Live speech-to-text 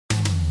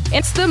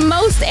It's the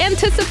most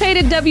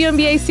anticipated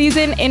WNBA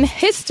season in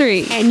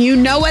history. And you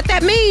know what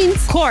that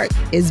means. Court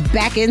is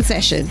back in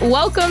session.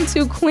 Welcome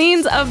to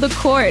Queens of the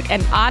Court,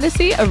 an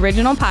Odyssey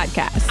original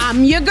podcast.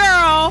 I'm your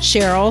girl,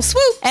 Cheryl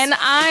Swoop. And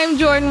I'm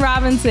Jordan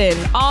Robinson.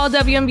 All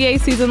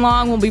WNBA season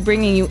long, we'll be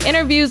bringing you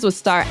interviews with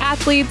star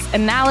athletes,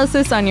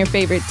 analysis on your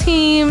favorite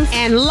teams,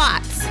 and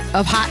lots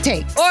of hot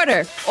takes.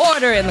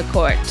 Order in the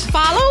court.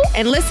 Follow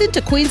and listen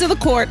to Queens of the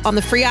Court on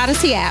the free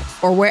Odyssey app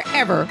or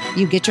wherever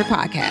you get your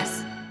podcasts.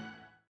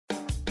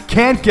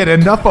 Can't get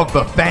enough of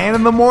the fan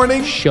in the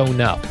morning? Shown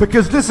up.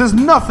 Because this is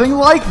nothing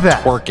like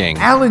that. Working.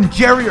 Al and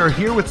Jerry are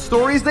here with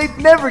stories they'd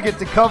never get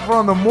to cover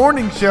on the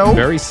morning show.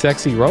 Very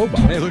sexy robot.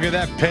 Hey, look at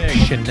that pig.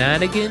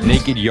 Shenanigans.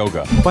 Naked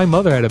yoga. My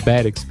mother had a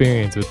bad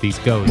experience with these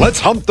ghosts.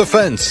 Let's hump the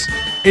fence.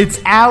 It's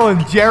Al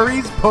and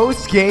Jerry's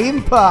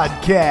post-game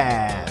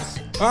podcast.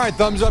 All right,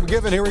 thumbs up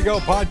given. Here we go.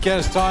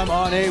 Podcast time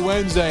on a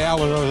Wednesday.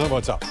 Alan,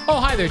 what's up?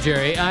 Oh, hi there,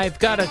 Jerry. I've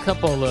got a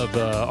couple of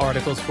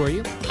articles for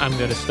you. I'm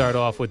going to start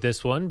off with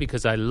this one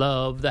because I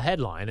love the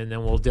headline, and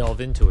then we'll delve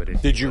into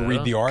it. Did you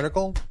read the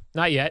article?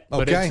 Not yet,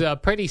 but Okay.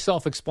 it's pretty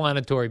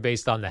self-explanatory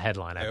based on the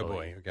headline, I Oh,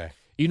 believe. boy. Okay.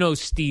 You know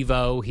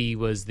Steve-O. He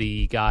was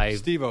the guy.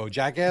 Steve-O,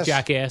 Jackass?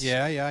 Jackass.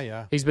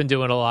 Yeah. He's been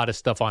doing a lot of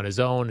stuff on his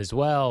own as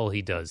well.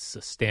 He does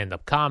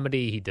stand-up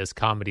comedy. He does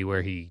comedy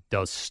where he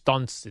does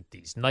stunts at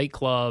these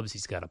nightclubs.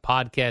 He's got a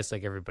podcast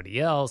like everybody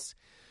else.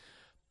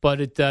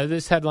 But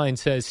this headline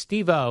says,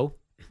 Steve-O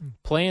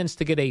plans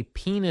to get a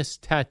penis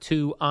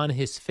tattoo on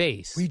his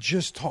face We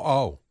just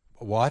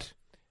what?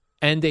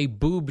 and a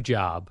boob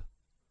job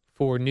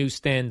for new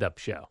stand-up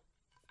show.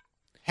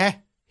 Heh.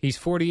 He's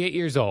 48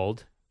 years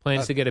old,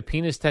 plans to get a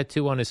penis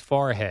tattoo on his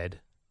forehead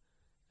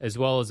as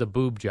well as a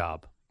boob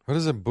job. What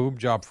does a boob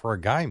job for a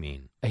guy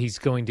mean? He's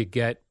going to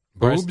get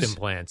breast Boobs?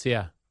 implants,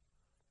 yeah.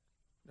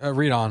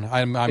 Read on.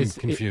 I'm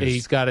confused.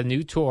 He's got a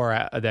new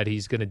tour that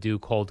he's going to do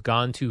called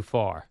Gone Too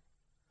Far.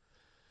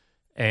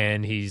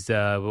 And he's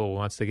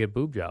wants to get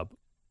boob job.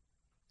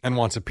 And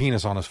wants a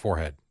penis on his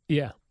forehead.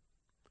 Yeah.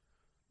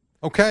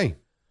 Okay.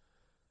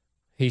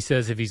 He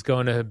says if he's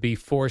going to be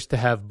forced to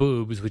have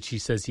boobs, which he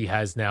says he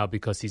has now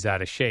because he's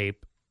out of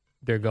shape,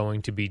 they're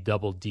going to be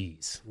double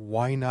Ds.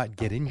 Why not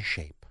get in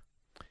shape?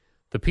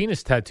 The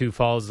penis tattoo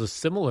follows a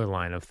similar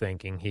line of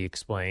thinking, he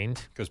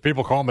explained. Because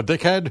people call him a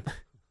dickhead?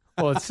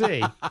 Well, let's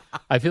see.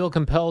 I feel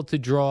compelled to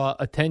draw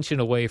attention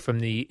away from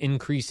the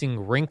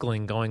increasing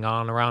wrinkling going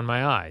on around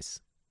my eyes.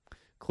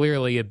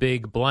 Clearly, a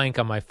big blank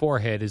on my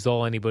forehead is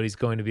all anybody's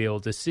going to be able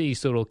to see,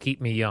 so it'll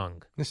keep me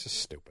young. This is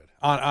stupid.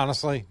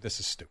 Honestly, this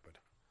is stupid.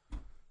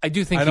 I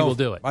do think he will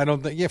do it. I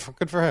don't think,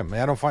 good for him.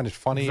 I don't find it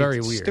funny. Very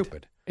it's weird.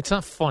 Stupid. It's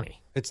not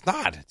funny. It's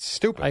not. It's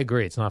stupid. I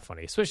agree. It's not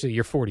funny, especially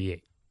you're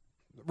 48.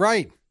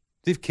 Right.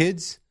 Do you have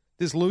kids?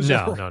 This loser?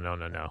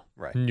 No.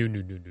 Right. No.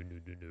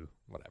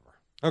 Whatever.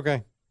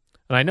 Okay.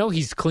 And I know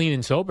he's clean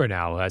and sober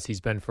now, as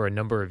he's been for a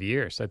number of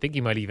years. I think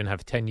he might even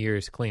have 10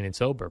 years clean and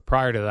sober.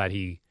 Prior to that,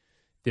 he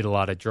did a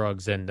lot of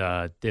drugs and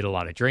did a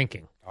lot of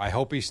drinking. I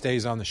hope he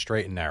stays on the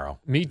straight and narrow.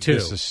 Me too.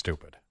 This is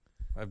stupid.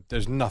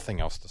 There's nothing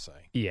else to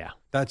say. Yeah.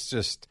 That's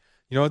just,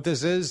 you know what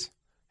this is?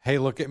 Hey,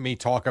 look at me,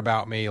 talk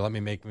about me,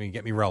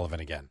 get me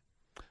relevant again.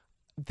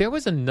 There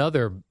was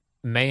another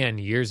man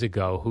years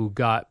ago who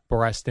got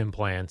breast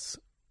implants,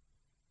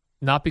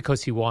 not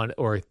because he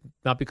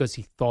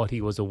thought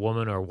he was a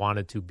woman or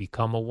wanted to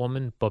become a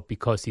woman, but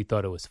because he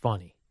thought it was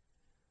funny.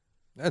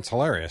 That's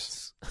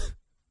hilarious.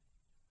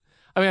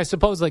 I mean, I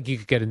suppose like you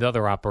could get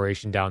another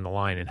operation down the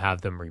line and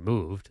have them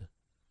removed.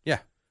 Yeah.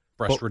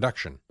 Breast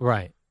reduction.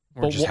 Right.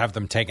 Or just have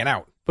them taken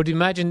out. But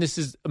imagine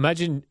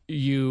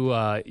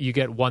you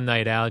get one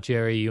night out,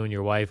 Jerry, you and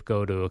your wife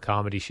go to a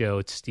comedy show.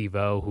 It's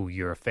Steve-O, who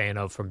you're a fan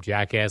of from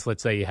Jackass.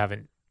 Let's say you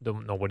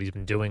don't know what he's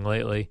been doing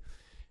lately.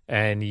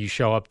 And you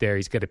show up there,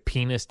 he's got a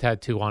penis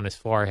tattoo on his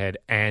forehead,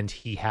 and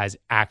he has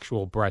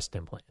actual breast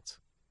implants.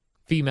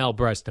 Female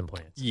breast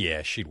implants.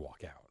 Yeah, she'd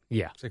walk out.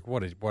 Yeah. It's like,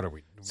 what are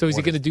we? So is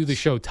he going to do the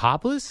show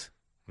topless?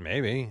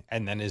 Maybe.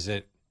 And then is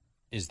that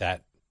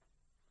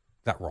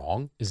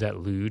wrong? Is that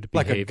lewd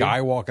Like behavior? a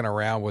guy walking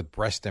around with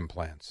breast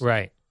implants.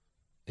 Right.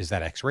 Is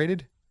that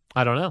X-rated?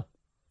 I don't know.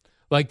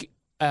 Like,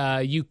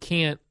 you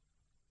can't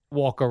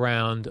walk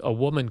around, a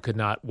woman could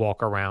not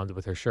walk around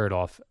with her shirt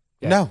off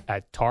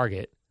at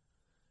Target.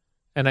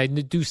 And I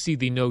do see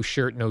the no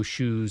shirt, no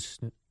shoes,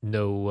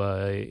 no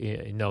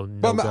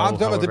But go, I'm talking about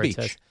the however it beach.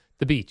 says.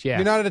 The beach, yeah.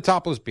 You're not at a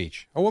topless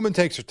beach. A woman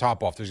takes her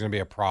top off, there's going to be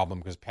a problem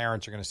because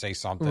parents are going to say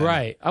something.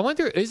 Right. I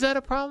wonder, is that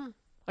a problem?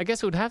 I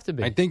guess it would have to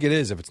be. I think it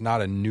is if it's not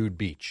a nude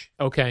beach.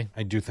 Okay.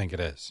 I do think it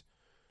is.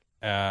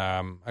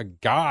 A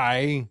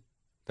guy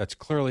that's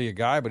clearly a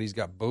guy, but he's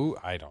got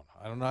I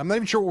don't know. I'm not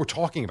even sure what we're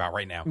talking about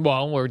right now.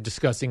 Well, we're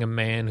discussing a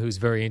man who's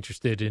very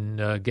interested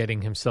in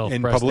getting himself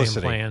In breast publicity.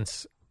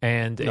 implants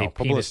and a penis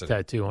publicity.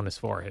 tattoo on his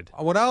forehead.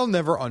 What I'll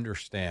never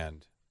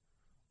understand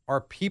are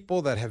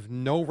people that have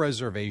no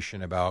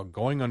reservation about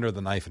going under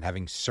the knife and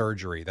having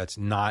surgery that's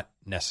not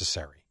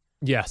necessary.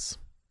 Yes.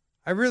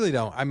 I really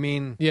don't. I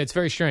mean, yeah, it's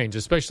very strange,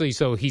 especially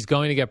so he's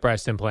going to get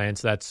breast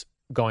implants. That's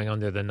going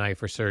under the knife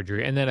for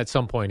surgery. And then at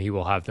some point he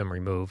will have them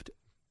removed.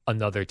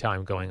 another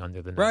time going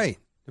under the knife. Right.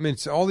 I mean,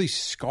 it's all these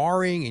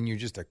scarring and you're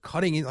just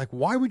cutting it. Like,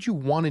 why would you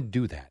want to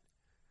do that?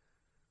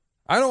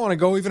 I don't want to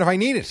go even if I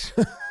need it.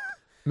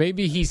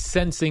 Maybe he's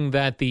sensing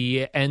that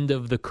the end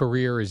of the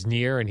career is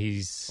near and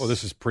he's Well,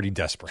 this is pretty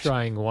desperate.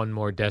 trying one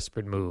more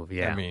desperate move.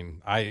 Yeah. I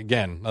mean,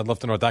 I'd love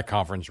to know what that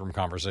conference room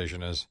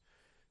conversation is.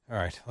 All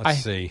right,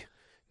 let's see.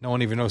 No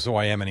one even knows who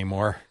I am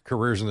anymore.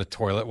 Career's in the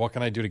toilet. What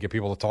can I do to get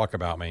people to talk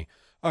about me?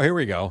 Oh, here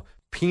we go.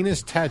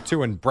 Penis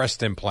tattoo and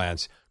breast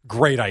implants.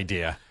 Great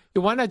idea.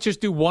 Yeah, why not just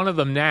do one of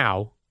them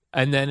now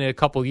and then a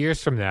couple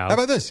years from now? How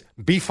about this?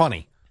 Be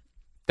funny.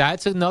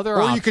 That's another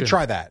Or option. you could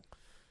try that.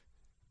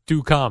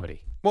 Do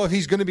comedy. Well, if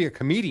he's going to be a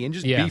comedian,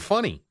 just be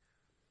funny.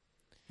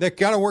 That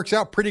kind of works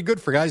out pretty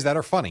good for guys that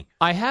are funny.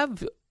 I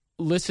have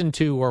listened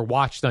to or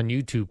watched on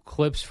YouTube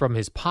clips from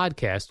his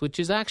podcast, which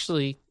is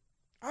actually...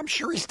 I'm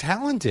sure he's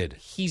talented.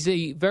 He's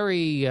a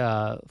very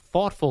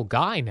thoughtful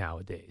guy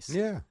nowadays.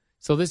 Yeah.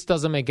 So this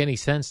doesn't make any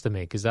sense to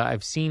me because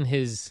I've seen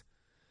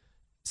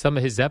some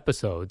of his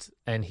episodes,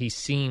 and he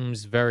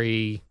seems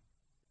very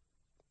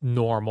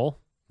normal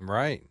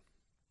Right.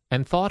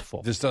 and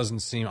thoughtful. This doesn't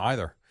seem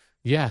either.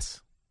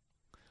 Yes.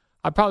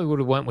 I probably would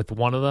have went with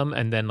one of them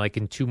and then like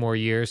in 2 more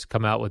years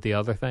come out with the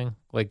other thing.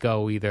 Like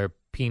go either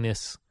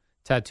penis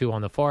tattoo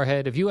on the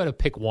forehead. If you had to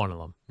pick one of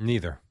them.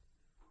 Neither.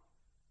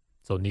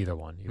 So neither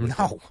one. You would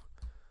No. think.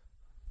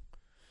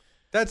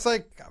 That's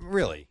like,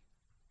 really?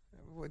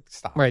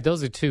 Stop. Right.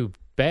 Those are 2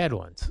 bad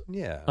ones.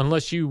 Yeah.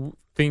 Unless you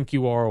think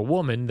you are a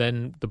woman,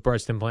 then the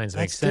breast implants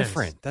make That's sense.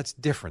 different. That's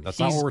different. That's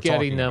He's not what we're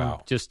getting talking them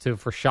about. just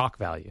for shock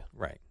value.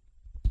 Right.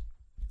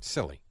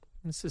 Silly.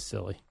 This is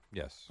silly.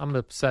 Yes. I'm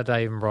upset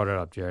I even brought it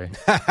up, Jerry.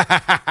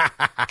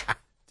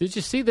 Did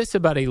you see this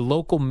about a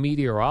local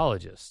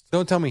meteorologist?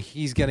 Don't tell me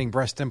he's getting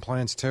breast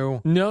implants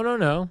too.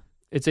 No.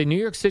 It's a New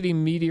York City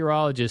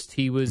meteorologist.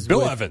 He was Bill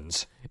with,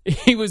 Evans.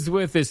 He was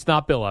with, it's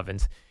not Bill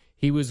Evans.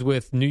 He was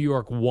with New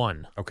York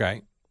One.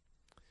 Okay.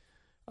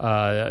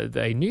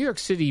 A New York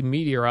City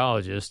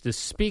meteorologist is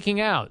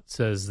speaking out,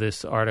 says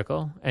this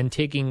article, and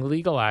taking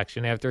legal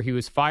action after he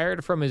was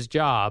fired from his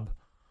job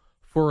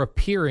for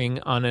appearing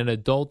on an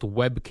adult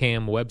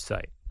webcam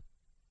website.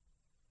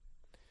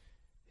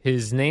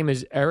 His name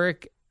is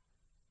Eric.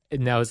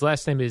 Now, his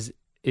last name is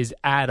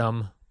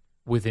Adam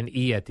with an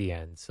E at the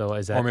end. So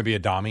is that Or maybe a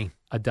Dommy.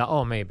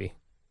 Oh, maybe.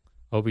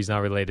 Hope he's not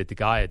related to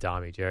Guy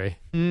Adami, Jerry.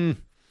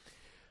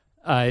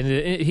 And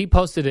he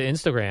posted an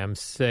Instagram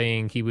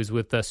saying he was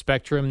with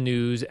Spectrum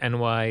News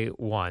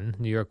NY1,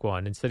 New York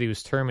 1, and said he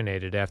was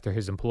terminated after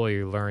his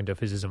employer learned of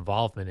his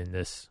involvement in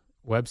this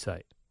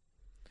website.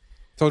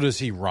 So does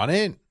he run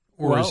it,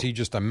 or Well- is he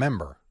just a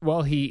member?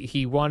 Well,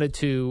 he wanted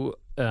to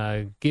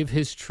give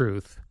his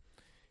truth.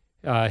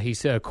 He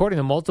said, according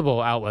to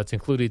multiple outlets,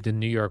 including the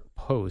New York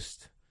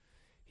Post,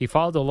 he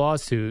filed a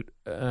lawsuit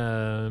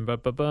in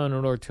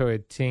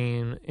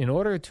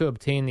order to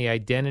obtain the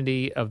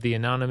identity of the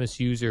anonymous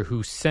user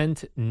who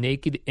sent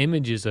naked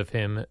images of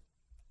him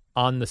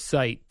on the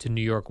site to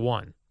New York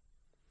One.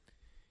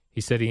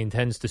 He said he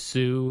intends to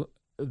sue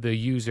the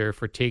user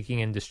for taking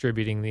and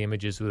distributing the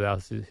images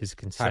without his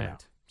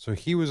consent. So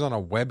he was on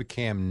a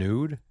webcam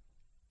nude?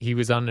 He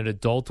was on an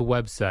adult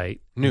website,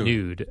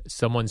 nude.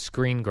 Someone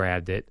screen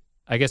grabbed it.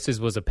 I guess this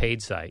was a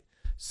paid site.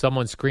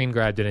 Someone screen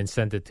grabbed it and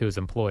sent it to his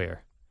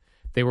employer.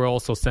 They were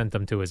also sent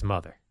them to his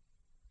mother.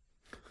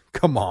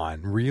 Come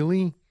on,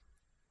 really?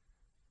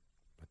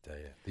 But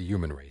the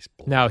human race.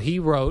 Now, he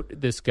wrote,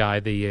 this guy,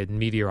 the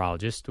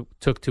meteorologist,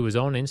 took to his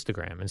own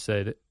Instagram and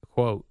said,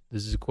 quote,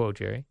 this is a quote,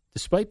 Jerry,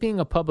 despite being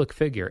a public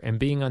figure and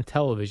being on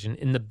television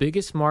in the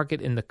biggest market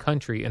in the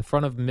country in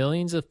front of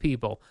millions of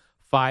people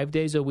 5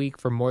 days a week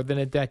for more than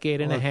a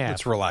decade and a half.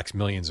 Let's relax.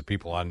 Millions of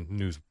people on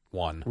News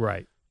One.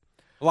 Right.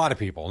 A lot of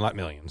people, not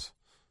millions.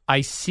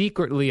 I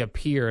secretly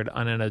appeared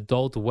on an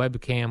adult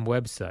webcam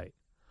website.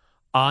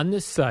 On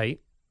this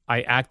site,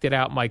 I acted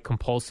out my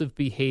compulsive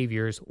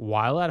behaviors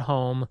while at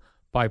home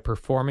by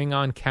performing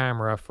on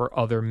camera for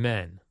other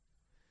men.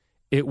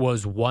 It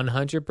was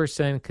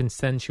 100%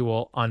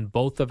 consensual on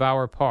both of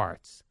our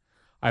parts.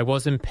 I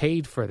wasn't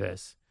paid for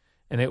this,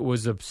 and it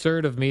was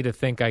absurd of me to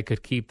think I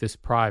could keep this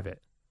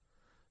private.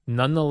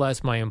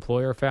 Nonetheless, my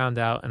employer found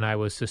out, and I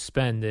was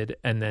suspended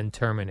and then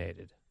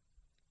terminated.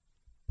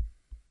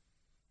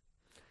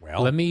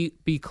 Well, Let me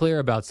be clear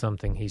about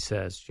something, he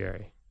says,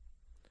 Jerry.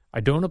 I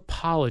don't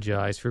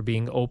apologize for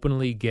being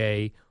openly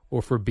gay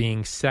or for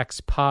being sex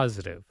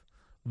positive.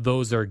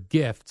 Those are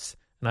gifts,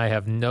 and I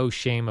have no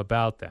shame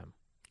about them.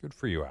 good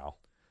for you, Al.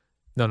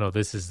 No,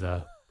 this is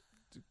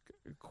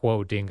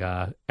quoting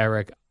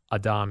Eric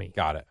Adami.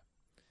 Got it.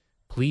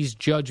 Please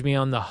judge me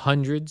on the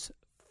hundreds,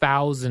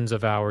 thousands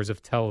of hours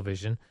of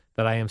television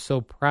that I am so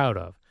proud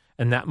of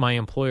and that my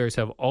employers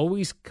have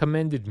always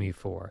commended me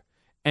for,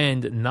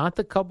 and not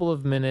the couple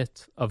of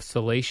minutes of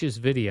salacious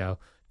video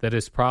that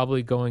is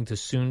probably going to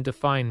soon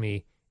define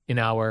me in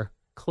our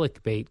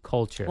clickbait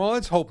culture. Well,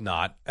 let's hope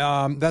not.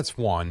 That's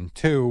one.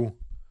 Two,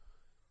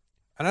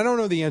 and I don't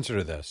know the answer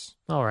to this.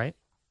 All right.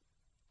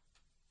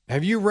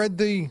 Have you read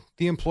the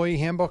employee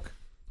handbook?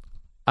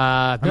 No.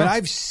 I mean,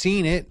 I've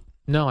seen it.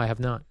 No, I have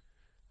not.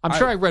 I'm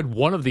sure I read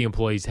one of the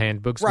employees'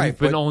 handbooks. Right, We've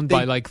been but owned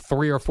by like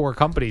 3 or 4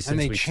 companies since and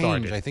they we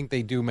change. started. I think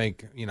they do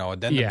make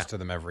addendums to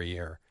them every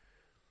year.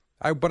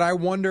 But I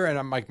wonder, and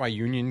I'm like my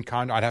union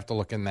I'd have to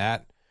look in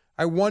that.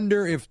 I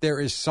wonder if there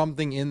is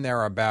something in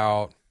there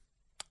about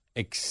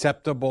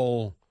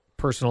acceptable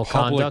Personal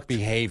public conduct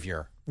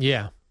behavior.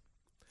 Yeah.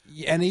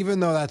 And even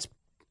though I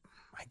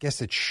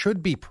guess it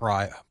should be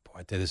private.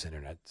 Boy, this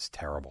internet is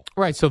terrible.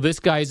 Right. So this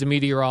guy is a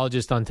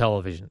meteorologist on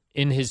television.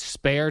 In his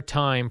spare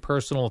time,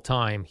 personal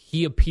time,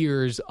 he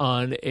appears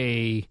on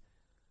a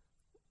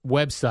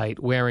website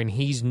wherein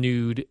he's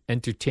nude,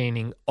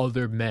 entertaining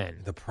other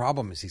men. The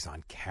problem is he's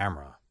on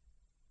camera.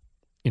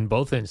 In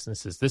both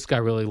instances, this guy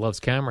really loves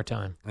camera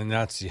time. And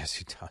yes,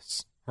 he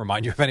does.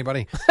 Remind you of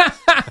anybody?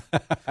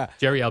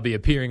 Jerry, I'll be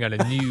appearing on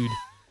a nude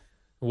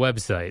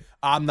website.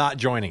 I'm not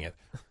joining it,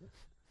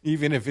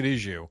 even if it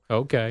is you.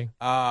 Okay.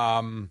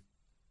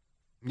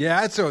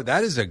 Yeah,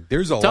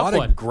 there's a Tough lot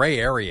one. of gray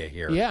area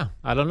here. Yeah,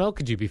 I don't know.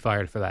 Could you be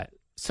fired for that?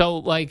 So,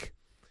 like,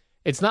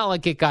 it's not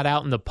like it got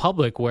out in the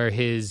public where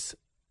his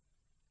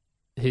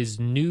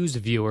news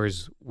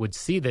viewers would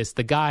see this.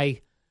 The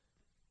guy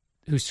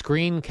who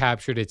screen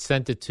captured it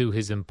sent it to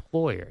his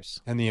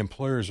employers. And the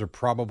employers are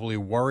probably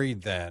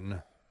worried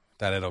then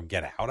that it'll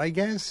get out, I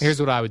guess.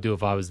 Here's what I would do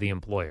if I was the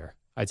employer.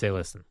 I'd say,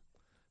 listen,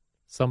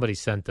 somebody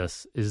sent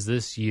us. Is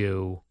this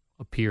you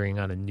appearing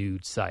on a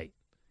nude site?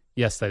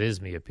 Yes, that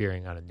is me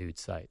appearing on a nude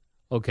site.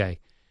 Okay.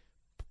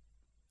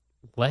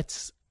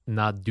 Let's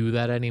not do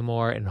that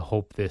anymore and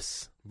hope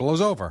this blows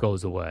over.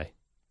 Goes away.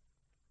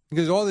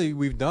 Because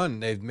we've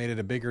done, they've made it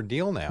a bigger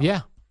deal now.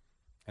 Yeah.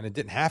 And it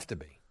didn't have to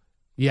be.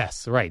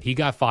 Yes, right. He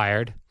got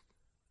fired.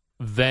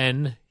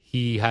 Then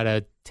he had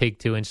to take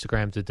to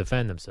Instagram to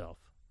defend himself.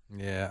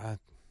 Yeah,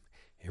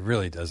 it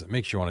really does. It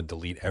makes you want to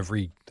delete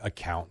every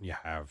account you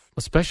have.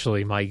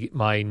 Especially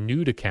my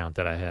nude account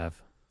that I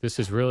have. This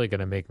is really going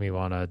to make me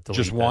want to delete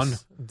just one?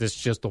 This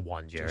is just the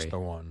one, Jerry. Just the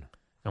one.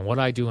 And what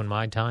I do in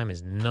my time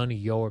is none of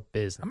your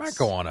business. I might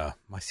go on I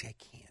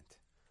can't.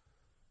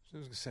 I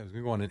was going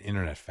to go on an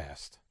internet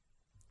fast.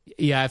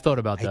 Yeah, I've thought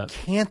about that. I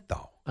can't,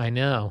 though. I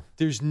know.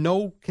 There's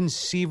no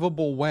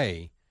conceivable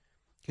way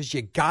because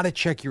you got to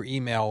check your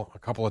email a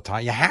couple of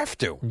times. You have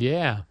to.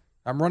 Yeah.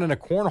 I'm running a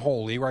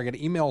cornhole league where I get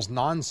emails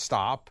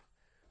nonstop.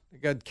 I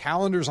got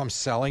calendars I'm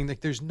selling.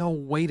 Like, there's no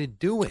way to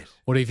do it.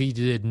 What if he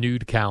did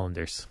nude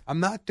calendars? I'm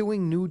not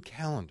doing nude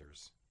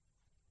calendars.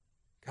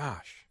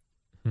 Gosh.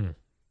 Man.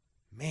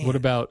 What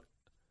about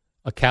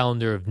a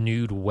calendar of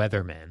nude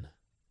weathermen?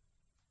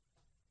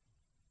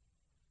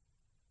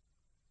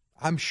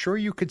 I'm sure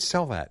you could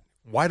sell that.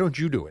 Why don't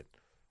you do it?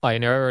 I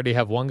already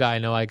have one guy I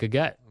know I could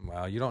get.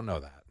 Well, you don't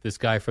know that. This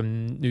guy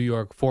from New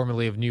York,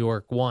 formerly of New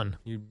York One.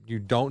 You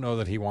don't know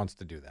that he wants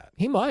to do that.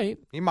 He might.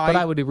 He might. But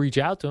I would reach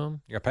out to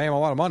him. You got to pay him a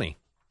lot of money.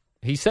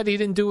 He said he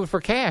didn't do it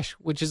for cash,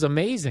 which is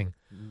amazing.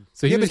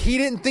 So but he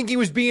didn't think he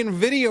was being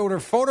videoed or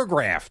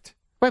photographed.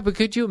 Right, but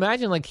could you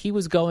imagine, like, he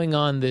was going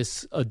on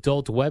this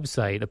adult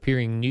website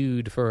appearing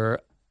nude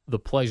for the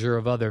pleasure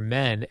of other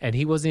men, and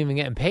he wasn't even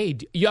getting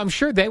paid. Yeah, I'm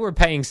sure they were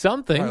paying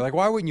something. Right, like,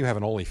 why wouldn't you have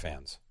an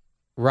OnlyFans?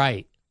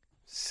 Right.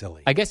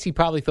 Silly. I guess he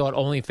probably thought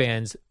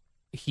OnlyFans,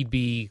 he'd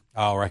be...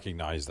 Oh,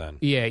 recognized then.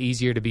 Yeah,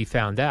 easier to be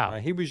found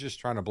out. He was just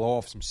trying to blow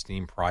off some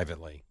steam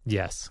privately.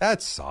 Yes.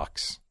 That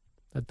sucks.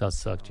 That does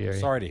suck, Jerry.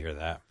 Sorry to hear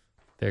that.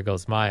 There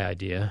goes my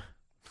idea.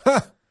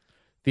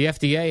 The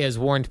FDA has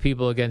warned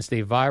people against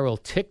a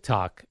viral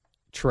TikTok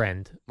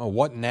trend. Well,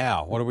 what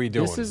now? What are we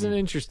doing? This is an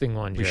interesting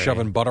one, Jerry. We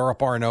shoving butter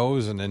up our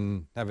nose and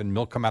then having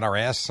milk come out our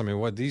ass? I mean,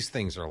 what these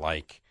things are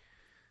like.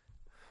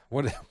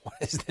 What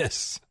is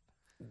this?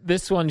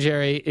 This one,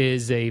 Jerry,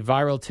 is a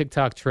viral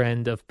TikTok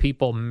trend of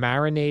people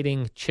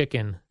marinating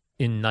chicken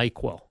in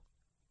NyQuil.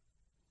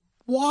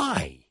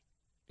 Why?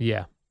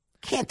 Yeah.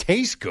 Can't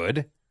taste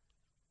good.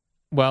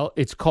 Well,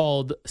 it's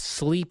called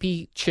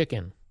Sleepy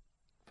Chicken.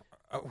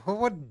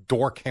 What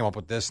dork came up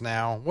with this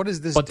now? What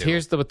does this But do?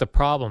 here's what the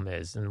problem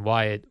is and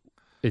why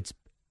it's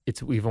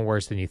even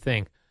worse than you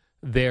think.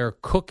 They're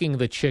cooking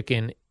the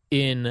chicken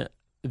in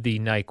the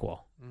NyQuil.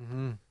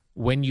 Mm-hmm.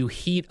 When you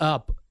heat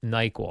up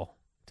NyQuil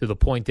to the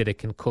point that it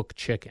can cook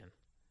chicken,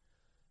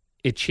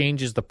 it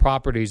changes the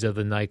properties of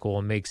the NyQuil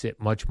and makes it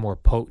much more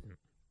potent.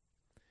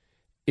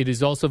 It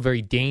is also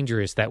very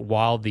dangerous that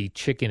while the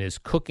chicken is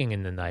cooking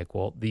in the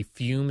NyQuil, the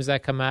fumes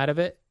that come out of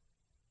it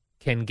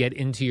can get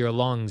into your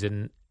lungs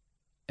and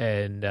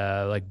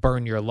like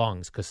burn your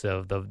lungs because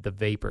of the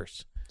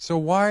vapors. So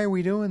why are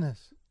we doing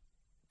this?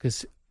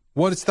 Because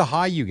what's the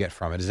high you get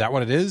from it? Is that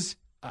what it is?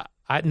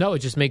 No, it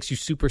just makes you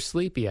super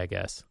sleepy, I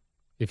guess,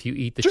 if you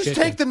eat the just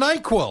chicken. Take the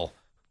NyQuil.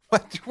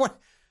 What?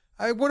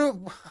 I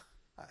don't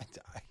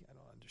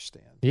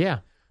understand. Yeah.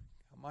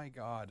 Oh my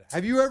God.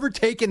 Have you ever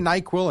taken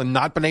NyQuil and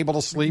not been able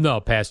to sleep? No,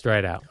 passed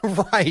right out.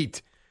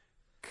 Right.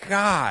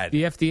 God.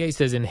 The FDA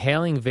says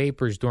inhaling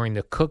vapors during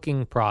the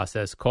cooking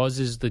process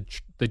causes the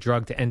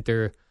drug to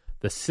enter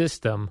the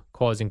system,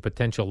 causing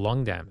potential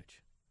lung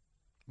damage.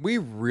 We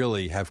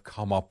really have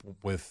come up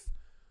with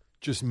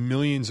just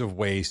millions of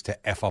ways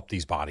to F up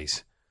these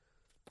bodies.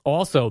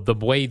 Also, the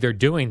way they're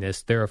doing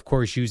this, they're, of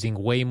course, using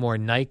way more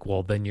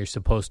NyQuil than you're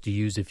supposed to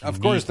use if you need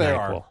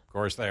NyQuil. Of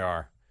course they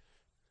are.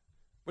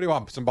 What do you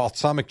want, some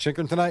balsamic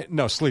chicken tonight?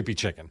 No, sleepy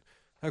chicken.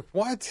 Like,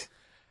 what?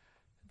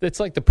 It's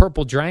like the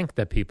purple drink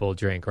that people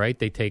drink, right?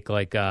 They take,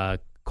 like,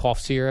 cough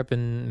syrup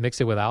and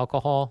mix it with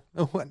alcohol.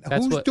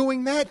 Who's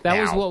doing that That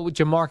now? was what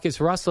Jamarcus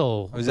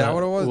Russell Is that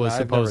what it was? was I've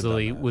never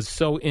supposedly done that. was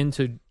so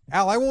into.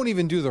 Al, I won't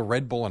even do the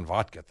Red Bull and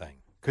vodka thing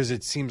because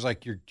it seems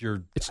like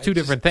you're. It's two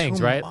different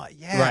things, right?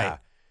 Yeah. Right.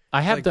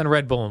 I have done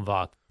Red Bull and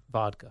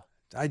vodka.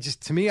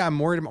 To me, I'm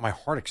worried about my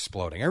heart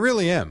exploding. I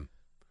really am.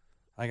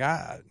 Like,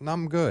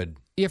 I'm good.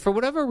 Yeah, for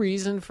whatever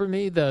reason, for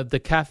me,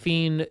 the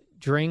caffeine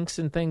drinks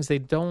and things, they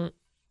don't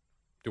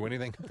Do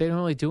anything? They don't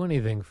really do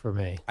anything for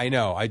me. I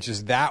know.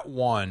 That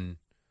one,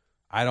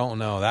 I don't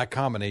know. That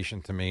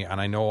combination to me, and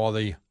I know all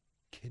the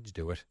kids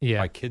do it. Yeah.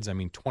 By kids, I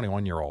mean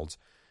 21-year-olds.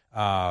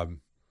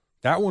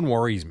 That one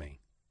worries me.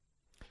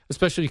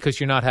 Especially because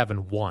you're not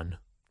having one.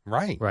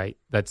 Right. Right.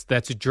 That's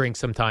a drink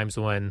sometimes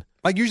when.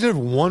 Like, you should have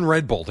one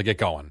Red Bull to get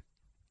going.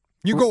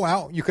 You go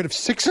out, you could have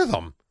 6 of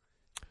them.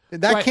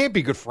 That Right. can't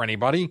be good for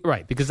anybody.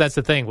 Right. Because that's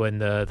the thing. When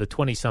the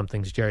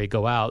 20-somethings, Jerry,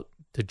 go out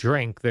to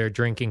drink, they're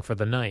drinking for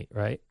the night,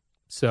 right?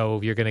 So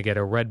if you're going to get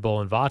a Red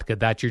Bull and vodka,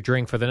 that's your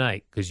drink for the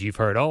night because you've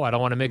heard, I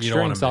don't want to mix You don't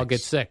wanna drinks, I'll mix.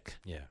 get sick.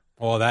 Yeah.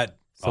 Well, that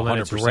So then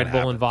it's 100% Red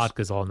Bull and happens.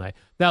 vodkas all night.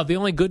 Now, the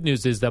only good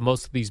news is that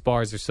most of these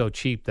bars are so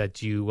cheap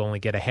that you only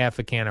get a half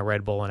a can of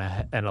Red Bull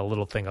and a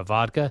little thing of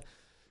vodka.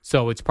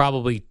 So it's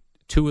probably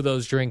 2 of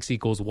those drinks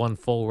equals 1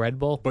 full Red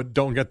Bull. But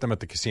don't get them at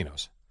the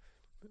casinos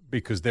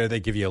because there they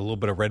give you a little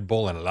bit of Red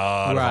Bull and a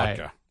lot of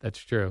vodka. That's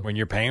true. When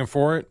you're paying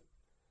for it,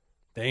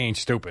 they ain't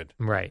stupid.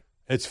 Right.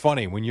 It's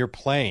funny. When you're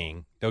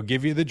playing, they'll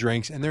give you the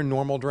drinks, and they're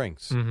normal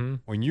drinks. Mm-hmm.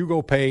 When you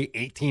go pay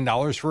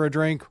 $18 for a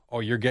drink,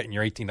 you're getting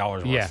your $18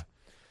 worth. Yeah.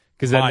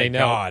 Because then My they know.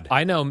 God.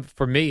 I know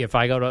for me, if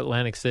I go to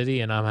Atlantic City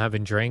and I'm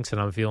having drinks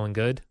and I'm feeling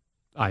good,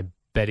 I'm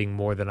betting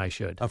more than I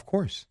should. Of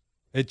course.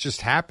 It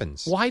just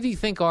happens. Why do you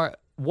think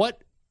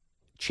what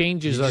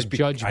changes You our just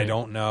judgment? I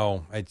don't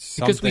know. It's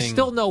Because we something-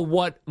 still know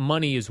what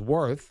money is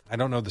worth. I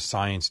don't know the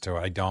science to it.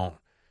 I don't.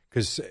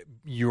 Because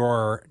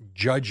your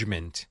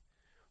judgment,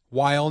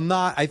 while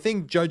not, I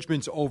think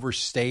judgment's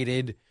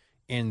overstated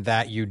in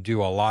that you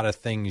do a lot of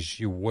things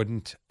you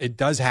wouldn't. It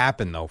does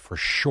happen, though, for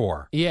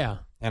sure. Yeah.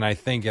 And I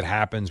think it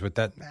happens with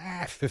that,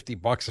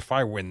 $50. If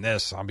I win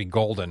this, I'll be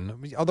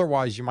golden.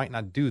 Otherwise, you might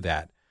not do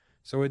that.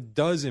 So it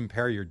does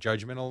impair your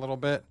judgment a little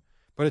bit.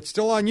 But it's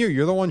still on you.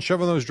 You're the one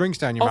shoving those drinks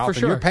down your Oh, mouth, for and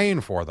sure. you're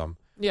paying for them.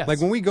 Yes.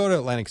 Like when we go to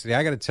Atlantic City,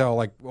 I got to tell,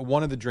 like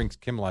one of the drinks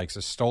Kim likes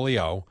is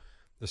Stolio,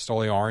 the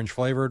Stolio orange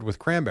flavored with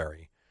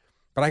cranberry.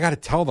 But I got to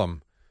tell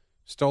them,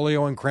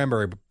 Stolio and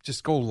cranberry,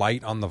 just go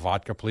light on the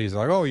vodka, please.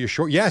 They're like, oh, you're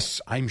sure?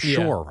 Yes, I'm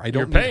sure. I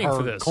don't You're paying need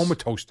for her this.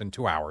 comatose in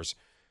 2 hours.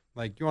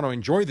 Like, you want to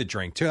enjoy the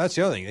drink, too. That's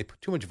the other thing. They put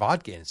too much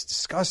vodka in. It's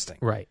disgusting.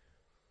 Right.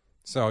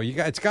 So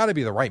it's got to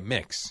be the right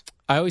mix.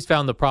 I always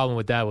found the problem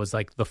with that was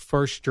like the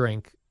first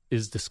drink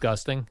is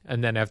disgusting.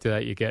 And then after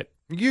that, you get,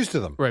 You're used to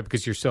them. right,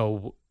 because you're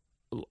so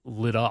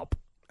lit up.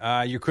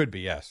 You could be,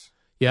 yes.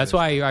 Yeah, that's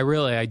why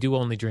I do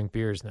only drink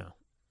beers now.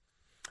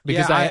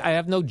 Because Yeah, I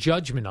have no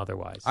judgment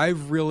otherwise.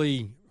 I've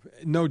really,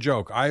 no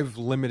joke, I've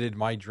limited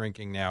my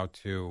drinking now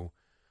to,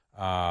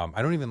 I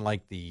don't even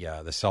like the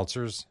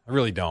seltzers. I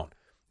really don't.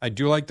 I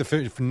do like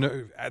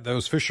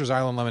those Fisher's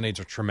Island lemonades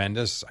are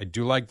tremendous. I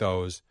do like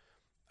those.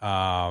 Beer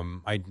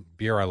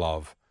I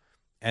love.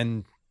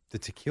 And the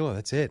tequila,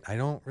 that's it. I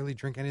don't really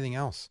drink anything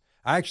else.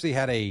 I actually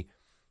had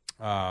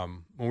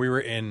when we were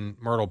in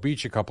Myrtle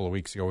Beach a couple of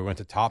weeks ago, we went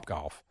to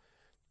Topgolf,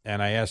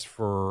 and I asked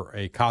for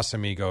a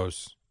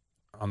Casamigos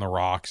on the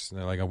rocks, and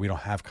they're like, oh, we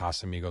don't have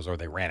Casamigos, or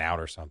they ran out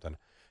or something.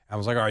 I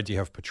was like, all right, do you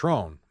have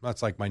Patron?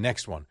 That's like my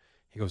next one.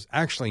 He goes,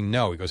 actually,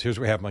 no. He goes, here's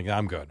what we have. I'm like,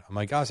 I'm good. I'm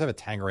like, let's have a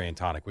Tanqueray and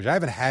tonic, which I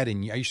haven't had I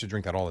used to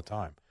drink that all the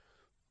time.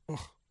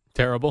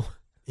 Terrible.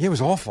 Yeah, it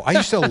was awful. I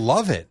used to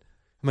love it.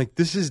 I'm like,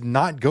 this is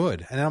not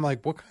good. And then I'm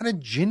like, what kind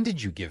of gin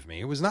did you give me?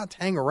 It was not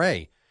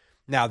Tanqueray.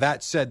 Now,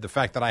 that said, the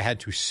fact that I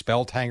had to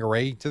spell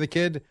Tanqueray to the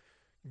kid,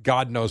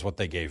 God knows what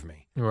they gave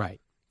me.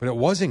 Right. But it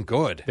wasn't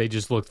good. They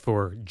just looked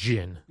for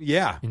gin.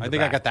 Yeah, In I the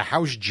think I back. got the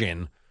house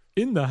gin.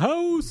 In the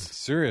house.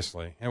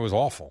 Seriously. It was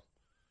awful.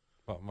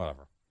 But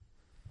whatever.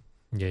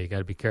 Yeah, you got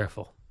to be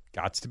careful.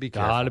 Gots to be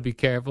careful. Got to be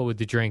careful with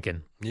the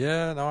drinking.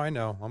 Yeah, no, I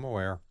know. I'm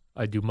aware.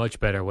 I do much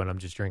better when I'm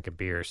just drinking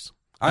beers.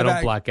 I I've don't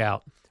had- black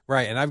out.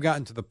 Right, and I've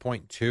gotten to the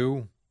point,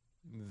 too,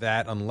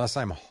 that unless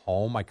I'm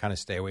home, I kind of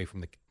stay away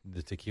from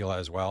the tequila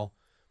as well.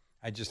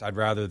 I just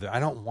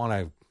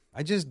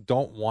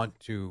don't want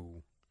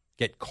to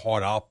get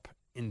caught up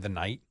in the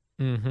night.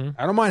 Mm-hmm.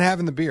 I don't mind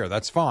having the beer.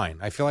 That's fine.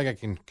 I feel like I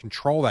can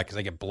control that because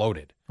I get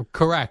bloated.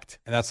 Correct.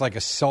 And that's like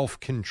a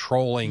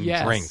self-controlling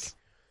Yes. drink.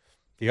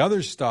 The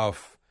other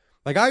stuff,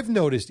 like I've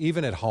noticed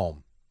even at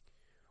home,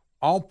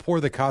 I'll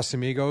pour the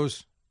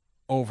Casamigos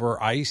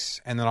over ice,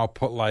 and then I'll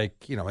put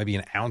maybe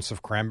an ounce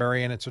of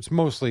cranberry in it. So it's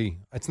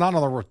not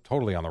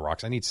totally on the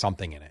rocks. I need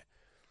something in it.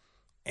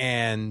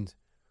 And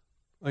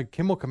like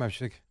Kim will come up,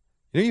 she's like,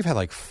 you've had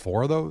like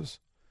 4 of those?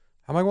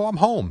 I'm like, well, I'm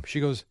home. She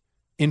goes,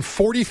 in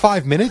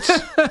 45 minutes?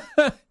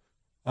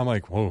 I'm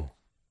like, whoa.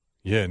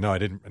 Yeah, no, I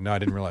didn't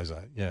realize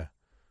that. Yeah.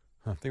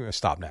 I think we're going to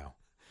stop now.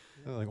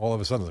 Like all of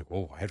a sudden, I was like,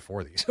 whoa, I had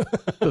 4 of these.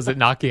 Does it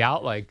knock you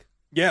out like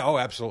Yeah, oh,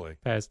 absolutely.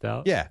 passed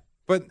out? Yeah,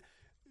 but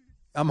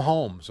I'm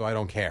home, so I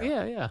don't care.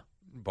 Yeah.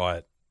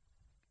 But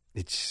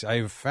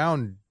I've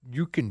found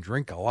you can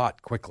drink a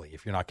lot quickly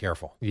if you're not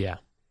careful. Yeah,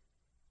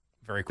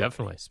 Very quickly.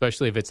 definitely.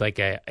 Especially if it's like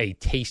a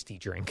tasty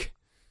drink.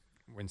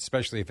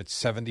 Especially if it's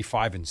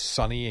 75 and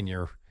sunny and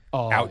you're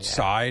Oh,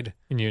 outside.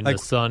 And you're in Like-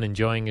 the sun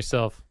enjoying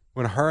yourself.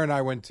 When her and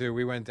I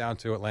we went down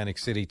to Atlantic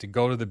City to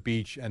go to the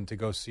beach and to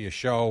go see a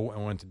show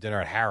and went to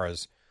dinner at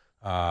Harrah's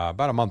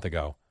about a month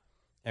ago.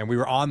 And we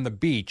were on the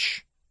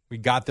beach. We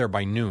got there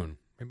by noon.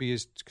 Maybe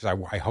it's because I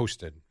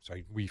hosted. So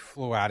we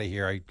flew out of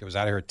here. I was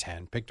out of here at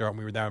 10, picked her up, and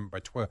we were down by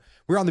 12.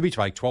 We were on the beach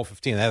by like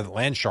 12:15. They had the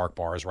land shark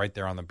bars right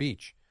there on the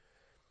beach.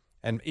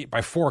 And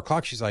by 4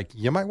 o'clock, she's like,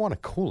 you might want to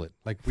cool it.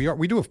 Like,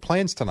 we do have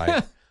plans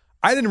tonight.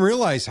 I didn't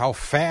realize how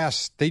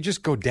fast they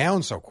just go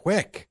down so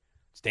quick.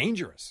 It's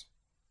dangerous.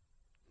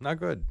 Not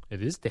good.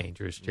 It is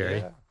dangerous, Jerry.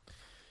 Yeah.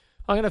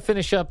 I'm going to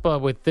finish up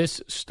with this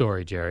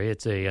story, Jerry.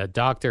 It's a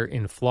doctor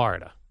in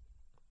Florida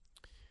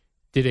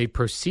did a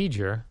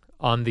procedure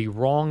on the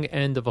wrong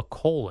end of a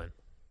colon,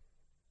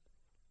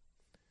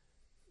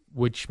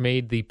 which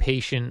made the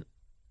patient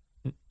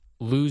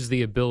lose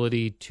the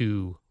ability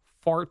to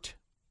fart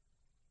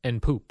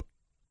and poop.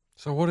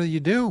 So what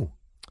do?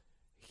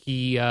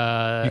 He You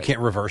can't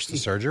reverse the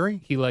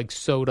surgery? he like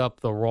sewed up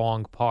the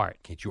wrong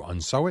part. Can't you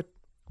unsew it?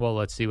 Well,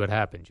 let's see what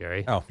happened,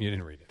 Jerry. Oh, you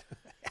didn't read it.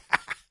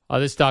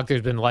 This doctor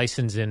has been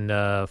licensed in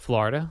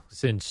Florida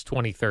since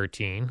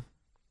 2013.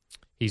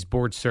 He's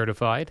board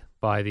certified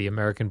by the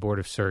American Board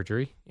of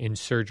Surgery in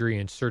surgery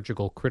and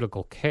surgical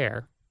critical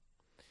care.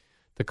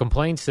 The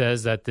complaint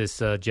says that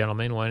this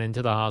gentleman went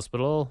into the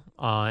hospital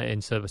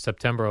in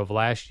September of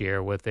last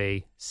year with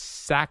a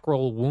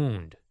sacral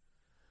wound,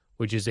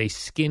 which is a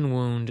skin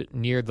wound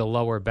near the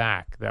lower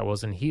back that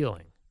wasn't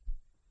healing.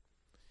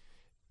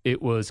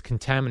 It was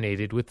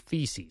contaminated with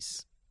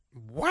feces.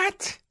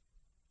 What?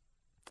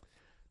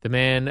 The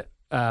man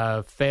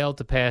failed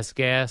to pass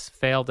gas,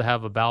 failed to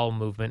have a bowel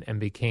movement, and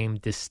became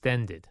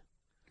distended.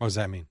 What does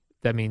that mean?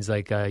 That means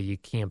like you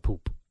can't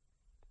poop,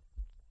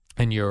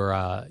 and your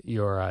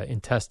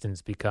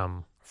intestines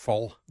become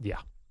Full? yeah.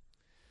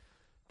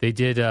 They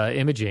did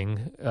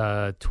imaging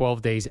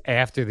 12 days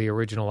after the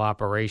original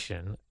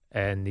operation,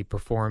 and they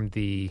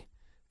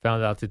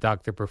found out the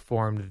doctor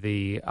performed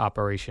the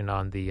operation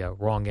on the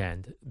wrong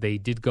end. They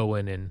did go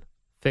in and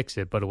fix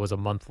it, but it was a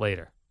month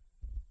later.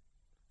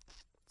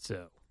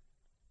 So.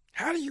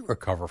 How do you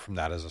recover from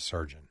that as a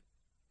surgeon?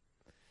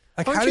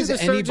 Like, Aren't how you does the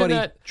surgeon anybody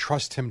that-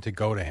 trust him to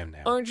go to him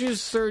now? Aren't you a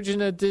surgeon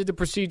that did the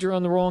procedure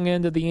on the wrong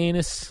end of the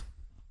anus?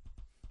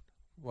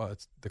 Well,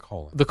 it's the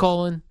colon. The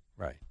colon?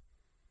 Right.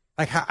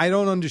 Like, I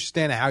don't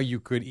understand how you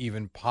could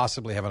even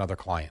possibly have another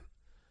client.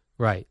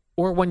 Right.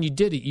 Or when you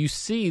did it, you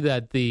see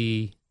that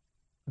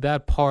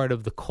that part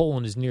of the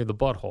colon is near the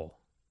butthole.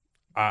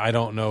 I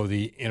don't know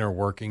the inner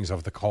workings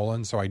of the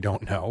colon, so I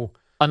don't know.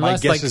 Unless,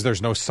 My guess like- is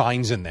there's no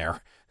signs in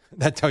there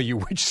that tell you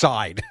which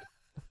side.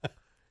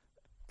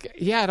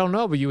 Yeah, I don't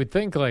know, but you would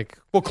think like,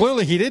 Well,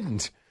 clearly he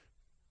didn't.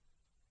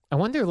 I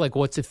wonder like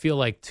what's it feel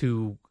like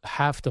to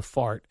have to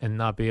fart and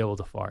not be able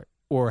to fart,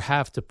 or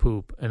have to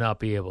poop and not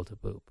be able to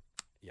poop.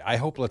 Yeah, I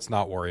hope let's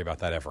not worry about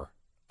that ever.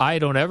 I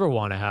don't ever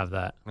want to have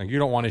that. Like, you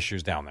don't want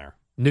issues down there,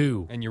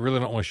 No, and you really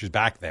don't want issues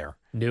back there.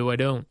 no, I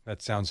don't.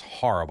 That sounds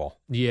horrible.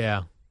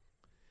 Yeah,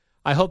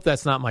 I hope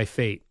that's not my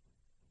fate.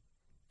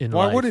 In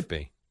Why life. would it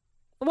be?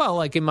 Well,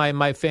 like in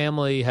my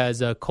family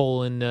has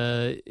colon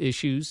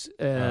issues.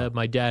 Oh.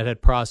 My dad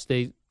had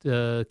prostate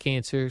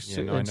cancer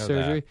Yeah, no, I and know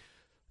surgery.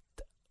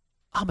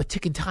 I'm a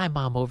ticking time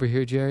bomb over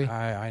here, Jerry.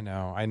 I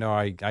know.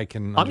 I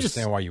can I'm just-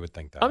 understand why you would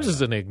think that. I'm I just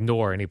know. going to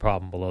ignore any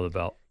problem below the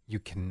belt. You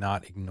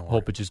cannot ignore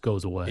Hope it just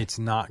goes away It's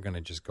not going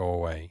to just go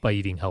away. by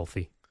eating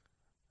healthy.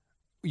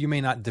 You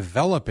may not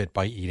develop it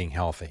by eating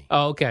healthy.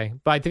 Oh, okay.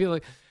 But I feel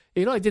like,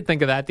 I did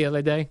think of that the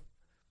other day.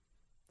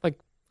 Like,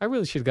 I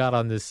really should have got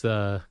on this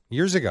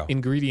Years ago.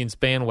 ingredients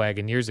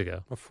bandwagon years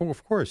ago.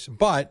 Of course.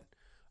 But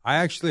I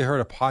actually heard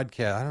a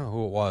podcast. I don't know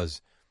who it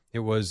was. It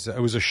was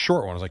a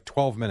short one. It was like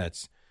 12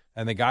 minutes.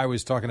 And the guy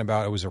was talking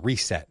about it was a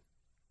reset.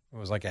 It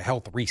was like a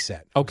health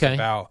reset. It was Okay.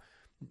 about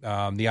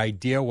the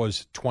idea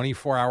was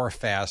 24-hour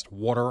fast,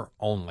 water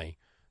only.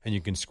 And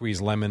you can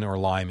squeeze lemon or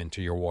lime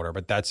into your water.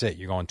 But that's it.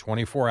 You're going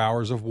 24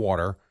 hours of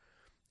water,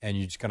 and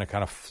you're just going to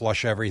kind of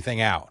flush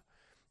everything out.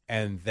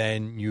 And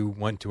then you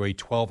went to a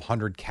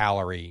 1,200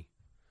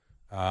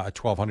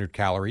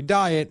 calorie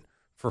diet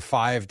for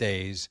 5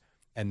 days,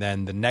 and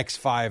then the next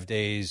 5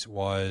 days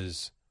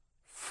was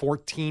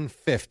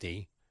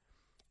 1,450,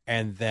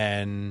 and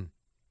then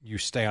you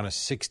stay on a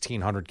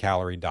 1,600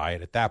 calorie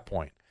diet at that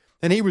point.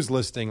 And he was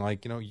listing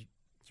like,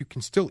 you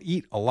can still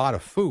eat a lot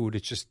of food.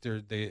 It's just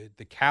the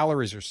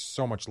calories are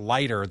so much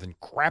lighter than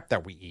crap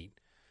that we eat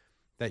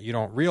that you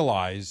don't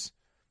realize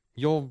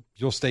you'll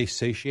stay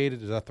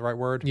satiated. Is that the right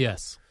word?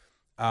 Yes.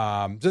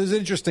 So it's an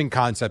interesting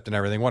concept and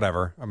everything,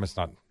 whatever. It's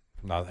not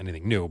not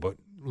anything new, but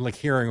like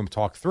hearing him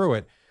talk through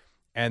it.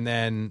 And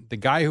then the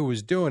guy who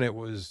was doing it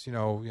was,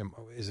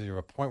 is there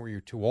a point where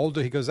you're too old?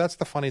 He goes, that's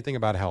the funny thing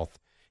about health.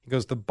 He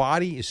goes, the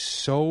body is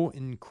so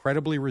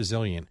incredibly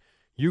resilient.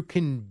 You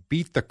can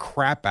beat the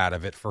crap out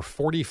of it for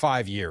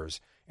 45 years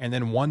and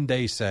then one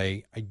day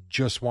say, I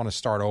just want to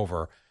start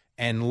over.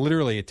 And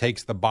literally it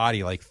takes the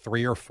body like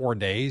 3 or 4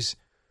 days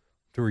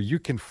to where you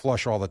can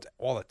flush all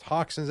the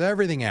toxins,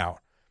 everything out.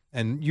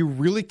 And you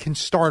really can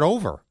start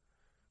over.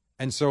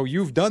 And so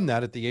you've done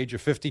that at the age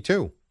of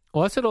 52.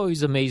 Well, that's what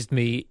always amazed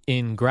me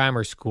in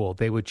grammar school.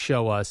 They would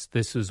show us,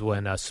 this was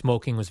when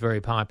smoking was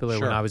very popular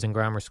when I was in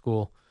grammar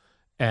school,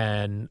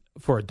 and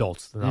for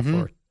adults, not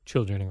for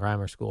children in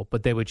grammar school.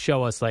 But they would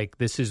show us, like,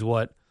 this is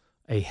what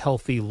a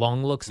healthy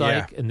lung looks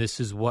like, and this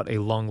is what a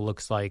lung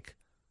looks like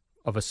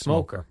of a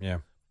smoker. Yeah.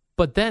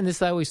 But then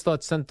this I always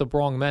thought sent the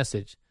wrong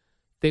message.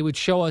 They would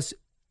show us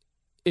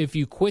if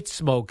you quit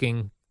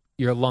smoking,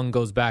 your lung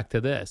goes back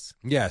to this.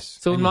 Yes.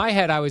 So in my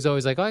head, I was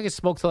always like, I can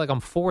smoke till like I'm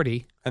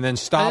 40. And then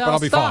stop and I'll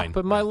be fine.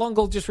 But my lung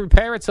will just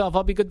repair itself.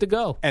 I'll be good to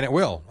go. And it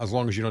will, as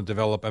long as you don't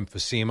develop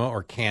emphysema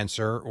or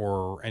cancer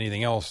or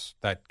anything else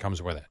that comes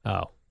with it.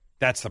 Oh.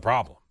 That's the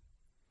problem.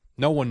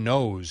 No one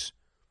knows.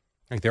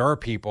 Like, there are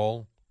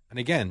people, and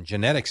again,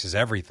 genetics is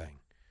everything,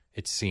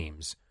 it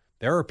seems.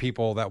 There are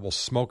people that will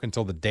smoke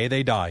until the day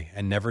they die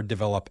and never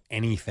develop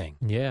anything.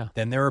 Yeah.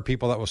 Then there are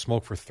people that will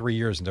smoke for 3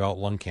 years and develop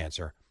lung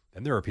cancer.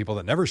 Then there are people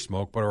that never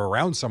smoke but are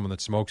around someone that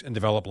smokes and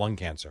develop lung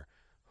cancer.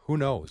 Who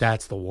knows?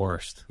 That's the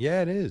worst.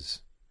 Yeah, it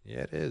is.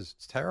 Yeah, it is.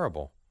 It's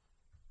terrible.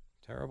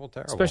 Terrible.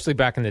 Especially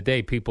back in the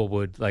day, people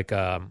would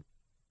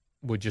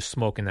would just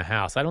smoke in the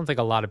house. I don't think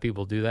a lot of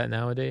people do that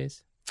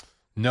nowadays.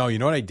 No, you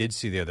know what I did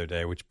see the other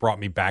day, which brought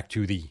me back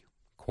to the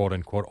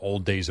quote-unquote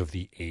old days of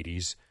the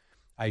 80s?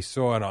 I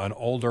saw an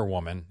older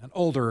woman, an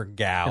older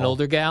gal. An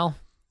older gal?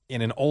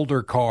 In an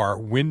older car,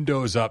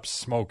 windows up,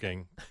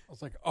 smoking. I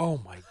was like, oh,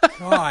 my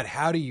God,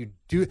 how do you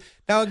do it?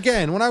 Now,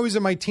 again, when I was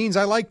in my teens,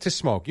 I liked to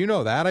smoke. You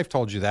know that. I've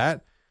told you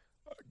that.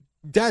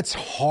 That's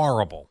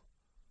horrible.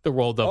 The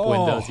rolled up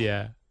windows,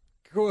 yeah.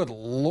 Good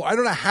Lord. I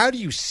don't know. How do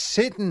you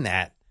sit in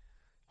that?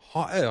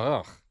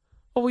 Ugh.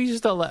 Well, we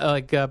used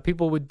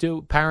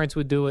to, parents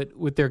would do it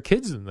with their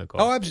kids in the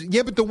car. Oh,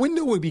 yeah, but the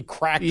window would be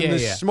cracked and the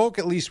smoke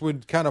at least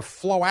would kind of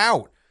flow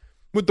out.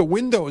 With the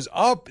windows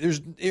up,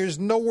 there's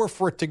nowhere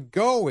for it to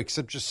go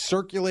except just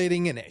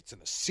circulating, and it's in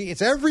the sea.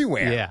 It's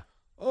everywhere. Yeah.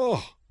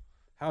 Oh,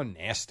 how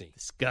nasty.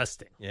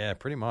 Disgusting. Yeah,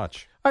 pretty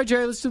much. All right,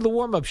 Jerry, let's do the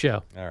warm-up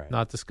show. All right.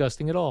 Not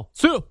disgusting at all.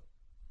 So.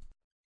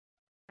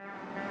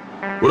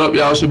 What up,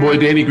 y'all? It's your boy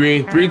Danny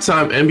Green,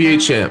 3-time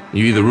NBA champ.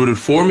 You either rooted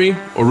for me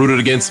or rooted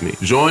against me.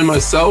 Join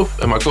myself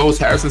and my co-host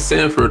Harrison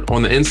Sanford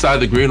on the Inside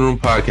the Green Room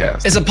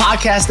podcast. It's a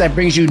podcast that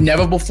brings you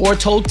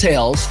never-before-told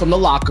tales from the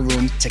locker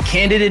room to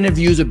candid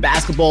interviews with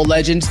basketball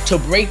legends to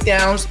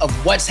breakdowns of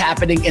what's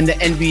happening in the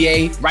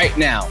NBA right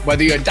now.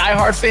 Whether you're a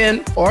diehard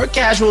fan or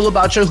casual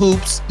about your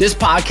hoops, this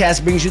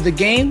podcast brings you the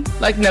game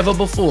like never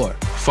before.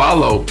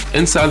 Follow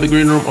Inside the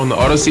Green Room on the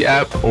Odyssey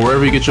app or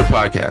wherever you get your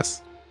podcasts.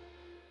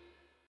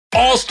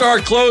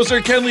 All-star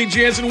closer Kenley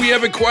Jansen, we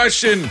have a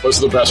question. What's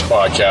the best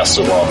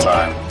podcast of all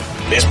time?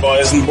 Baseball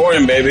isn't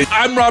boring, baby.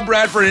 I'm Rob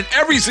Bradford, and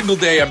every single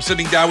day I'm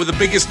sitting down with the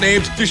biggest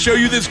names to show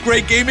you this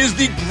great game is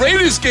the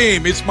greatest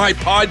game. It's my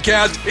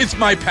podcast. It's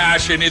my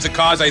passion. It's a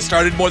cause I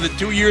started more than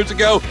 2 years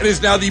ago and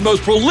is now the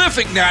most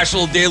prolific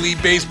national daily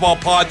baseball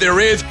pod there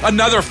is.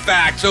 Another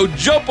fact, so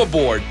jump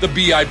aboard the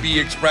BIB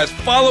Express.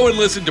 Follow and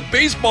listen to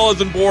Baseball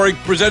Isn't Boring,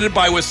 presented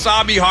by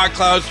Wasabi Hot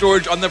Cloud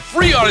Storage on the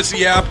free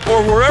Odyssey app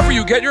or wherever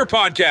you get your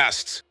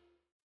podcasts.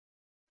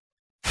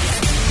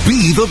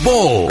 Be the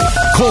Bull.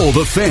 Call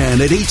the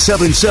Fan at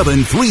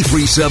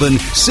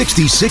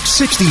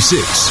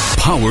 877-337-6666.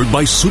 Powered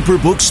by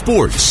Superbook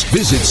Sports.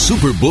 Visit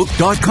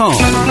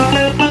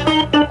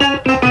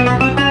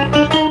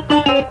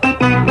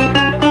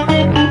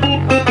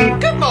superbook.com.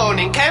 Good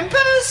morning,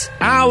 campers.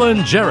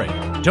 Alan Jerry.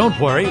 Don't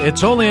worry,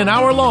 it's only an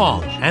hour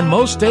long, and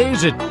most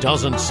days it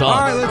doesn't suck.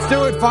 All right, let's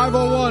do it.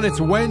 5:01. It's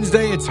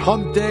Wednesday. It's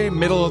hump day,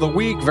 middle of the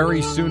week.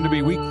 Very soon to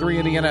be week 3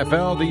 in the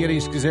NFL. The Yeti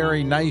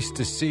Scazzeri, nice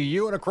to see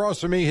you. And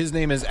across from me, his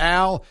name is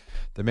Al,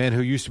 the man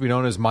who used to be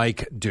known as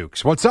Mike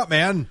Dukes. What's up,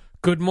 man?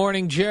 Good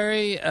morning,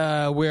 Jerry.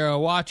 We're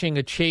watching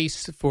a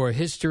chase for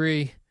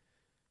history.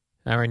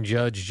 Aaron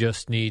Judge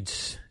just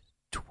needs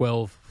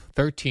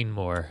 13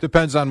 more.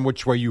 Depends on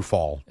which way you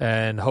fall.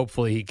 And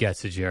hopefully he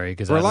gets it, Jerry.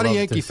 For a lot of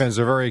Yankee fans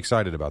are very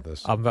excited about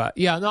this. I'm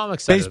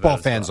excited. Baseball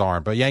fans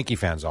aren't, but Yankee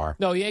fans are.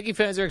 No, Yankee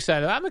fans are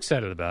excited. I'm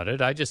excited about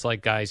it. I just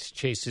like guys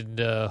chasing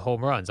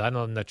home runs.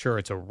 I'm not sure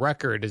it's a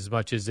record as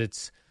much as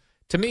it's,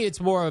 to me, it's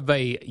more of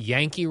a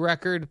Yankee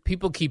record.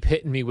 People keep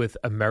hitting me with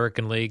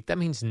American League. That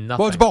means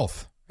nothing. Well, it's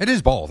both. It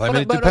is both. I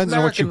mean, it depends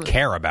on what you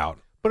care about.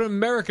 But an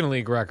American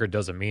League record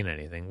doesn't mean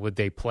anything. Would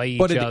they play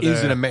each other? But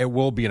it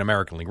will be an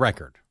American League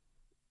record.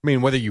 I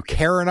mean, whether you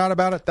care or not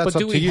about it, that's But up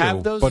do to we you.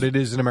 have those- But it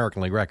is an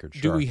American League record.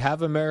 Sure. Do we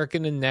have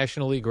American and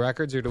National League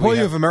records, or do Well, we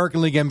you have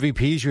American League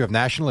MVPs. You have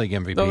National League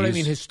MVPs. No, but I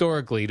mean,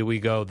 historically, do we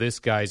go, this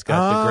guy's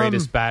got the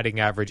greatest batting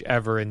average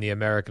ever in the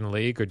American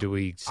League, or do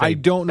we say I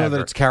don't know ever?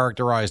 that it's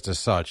characterized as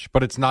such,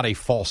 but it's not a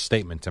false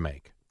statement to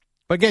make.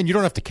 But again, you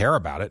don't have to care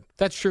about it.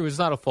 That's true. It's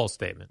not a false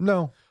statement.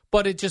 No.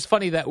 But it's just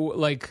funny that,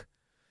 like...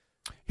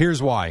 Here's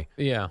why.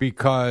 Yeah.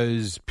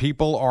 Because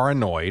people are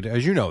annoyed,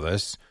 as you know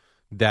this,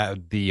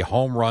 that the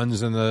home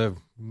runs and the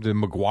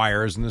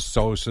McGuires and the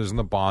Sosas and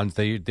the Bonds,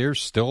 they're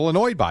still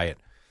annoyed by it.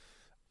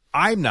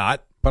 I'm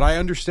not, but I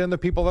understand the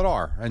people that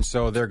are. And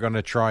so they're going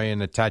to try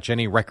and attach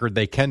any record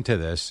they can to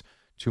this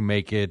to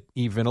make it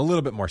even a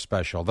little bit more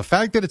special. The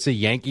fact that it's a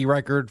Yankee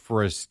record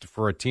for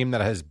a team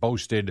that has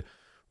boasted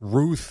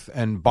Ruth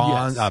and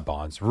Bonds,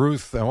 Yes.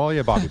 Ruth, well,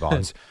 yeah, Bobby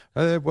Bonds.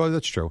 Well,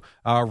 that's true.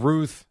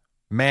 Ruth,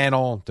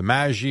 Mantle,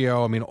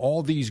 DiMaggio. I mean,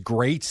 all these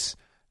greats.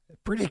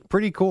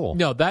 Pretty cool.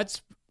 No,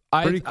 that's...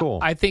 Pretty cool.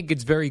 I think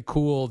it's very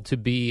cool to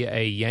be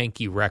a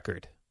Yankee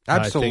record.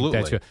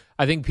 Absolutely.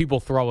 I think people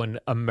throw an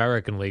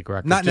American League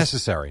record. Not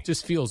necessary.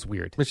 Just feels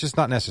weird. It's just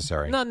not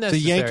necessary. Not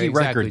necessary. The Yankee exactly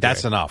record,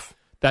 that's right. enough.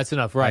 That's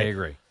enough, right? I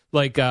agree.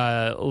 Like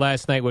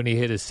last night when he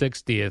hit his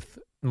 60th,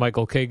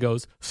 Michael Kay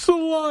goes,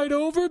 "Slide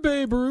over,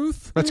 Babe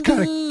Ruth." That's kind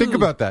of, think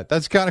about that.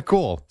 That's kind of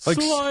cool. Like,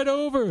 slide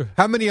over.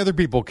 How many other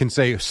people can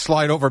say,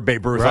 slide over,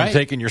 Babe Ruth, Right? I'm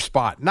taking your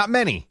spot? Not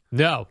many.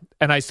 No.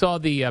 And I saw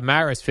the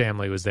Maris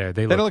family was there.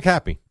 They don't look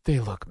happy. They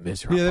look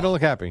miserable. Yeah, they don't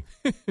look happy,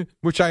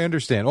 which I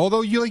understand. Although,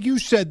 like you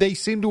said, they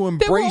seem to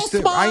embrace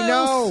it.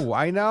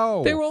 I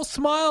know. They were all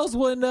smiles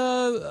when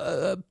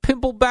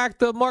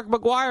pimple-backed Mark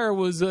McGwire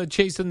was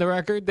chasing the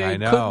record. They I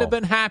know. couldn't have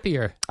been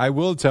happier. I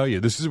will tell you,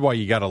 this is why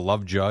you got to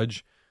love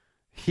Judge.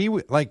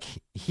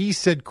 He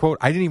said, quote,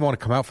 I didn't even want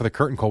to come out for the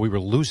curtain call. We were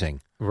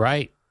losing.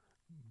 Right.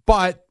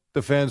 But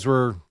the fans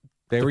were...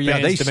 They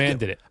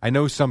demanded it. I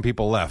know some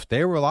people left.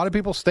 A lot of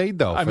people stayed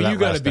though. I mean, you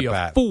got to be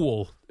a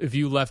fool if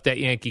you left that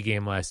Yankee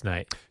game last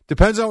night.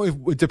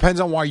 It depends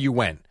on why you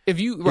went. If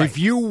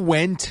you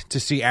went to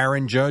see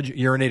Aaron Judge,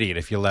 you're an idiot.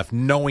 If you left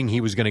knowing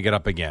he was going to get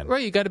up again,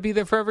 right? You got to be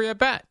there for every at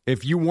bat.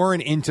 If you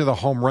weren't into the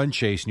home run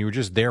chase and you were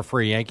just there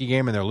for a Yankee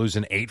game and they're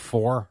losing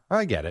 8-4,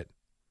 I get it.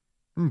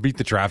 Beat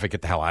the traffic,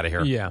 get the hell out of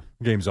here. Yeah,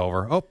 game's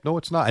over. Oh no,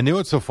 it's not. I knew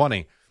it's so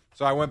funny.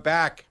 So I went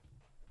back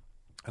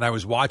and I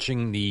was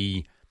watching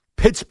the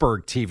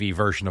Pittsburgh TV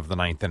version of the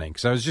ninth inning.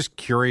 So I was just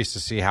curious to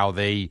see how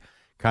they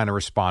kind of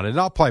responded. And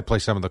I'll probably play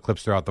some of the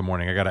clips throughout the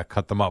morning. I got to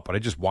cut them up, but I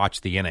just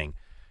watched the inning.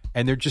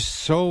 And they're just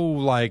so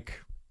like,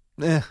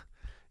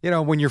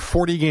 when you're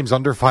 40 games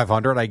under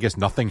 500, I guess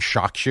nothing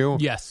shocks you.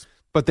 Yes.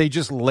 But they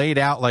just laid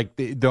out like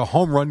the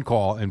home run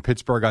call in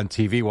Pittsburgh on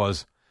TV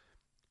was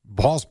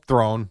balls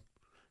thrown,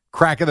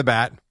 crack of the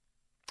bat,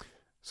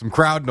 some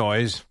crowd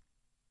noise.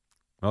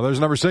 Well, there's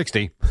number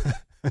 60.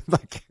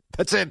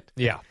 That's it.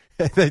 Yeah.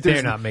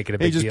 They're not making a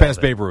big deal. They just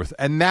passed Babe Ruth,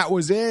 and that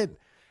was it.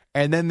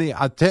 And then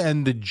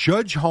the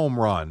Judge home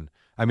run.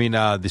 I mean,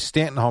 the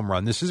Stanton home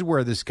run. This is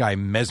where this guy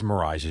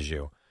mesmerizes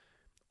you.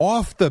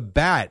 Off the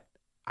bat,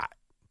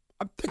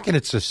 I'm thinking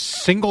it's a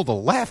single to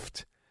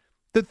left.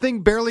 The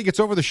thing barely gets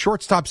over the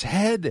shortstop's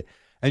head.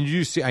 And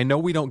you see, I know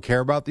we don't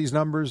care about these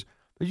numbers,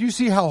 but you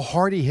see how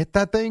hard he hit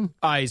that thing?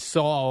 I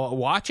saw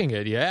watching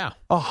it. Yeah,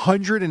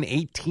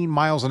 118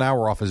 miles an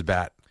hour off his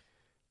bat.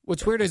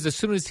 What's weird is as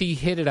soon as he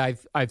hit it,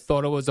 I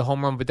thought it was a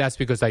home run, but that's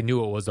because I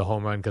knew it was a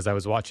home run because I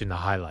was watching the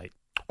highlight.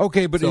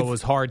 Okay, but so it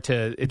was hard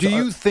to. Do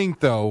you think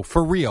though,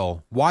 for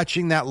real,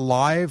 watching that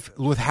live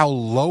with how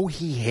low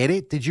he hit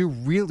it, would you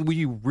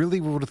really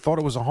would have thought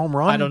it was a home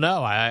run? I don't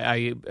know.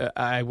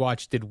 I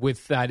watched it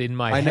with that in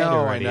my head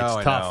already.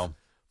 It's tough.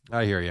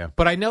 I hear you,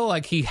 but I know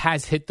like he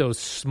has hit those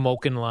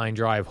smoking line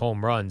drive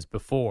home runs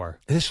before.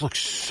 This looks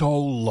so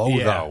low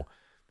though.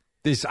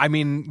 I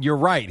mean, you're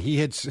right. He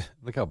hits.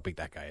 Look how big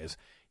that guy is.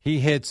 He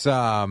hits,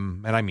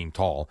 and I mean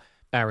tall.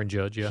 Aaron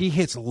Judge, yeah. He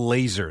hits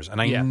lasers, and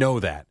I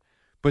know that.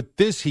 But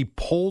this, he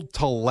pulled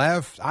to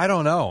left. I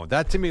don't know.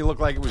 That to me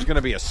looked like it was going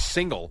to be a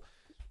single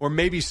or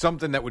maybe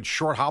something that would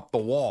short hop the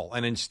wall.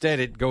 And instead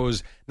it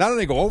goes, not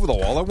only go over the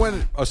wall, it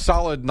went a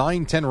solid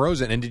 9-10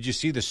 rows in. And did you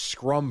see the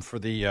scrum for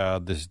the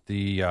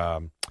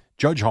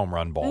Judge home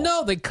run ball?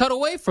 No, they cut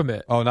away from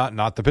it. Oh,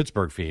 not the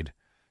Pittsburgh feed.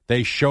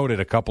 They showed it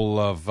a couple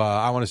of,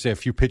 I want to say a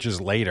few pitches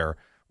later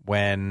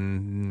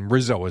when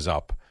Rizzo was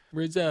up.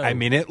 Rizzo. I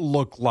mean, it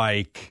looked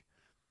like,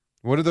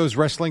 what are those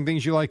wrestling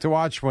things you like to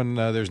watch when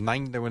there's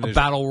a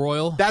battle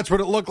royal? That's what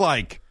it looked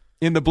like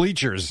in the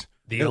bleachers.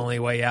 The only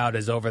way out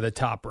is over the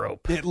top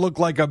rope. It looked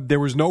like there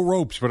was no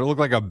ropes, but it looked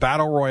like a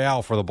battle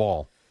royale for the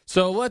ball.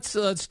 So let's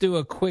do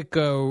a quick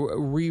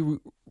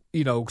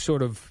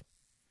sort of,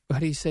 how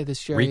do you say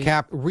this, Jerry?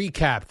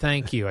 Recap.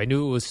 Thank you. I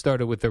knew it was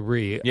started with a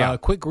re. Yeah.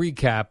 Quick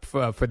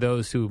recap for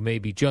those who may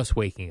be just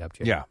waking up,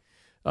 Jerry. Yeah.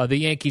 The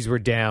Yankees were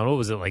down. What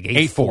was it, like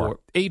 8-4?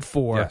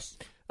 8-4. Yes.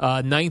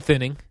 Ninth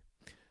inning.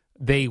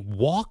 They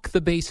walk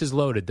the bases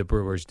loaded, the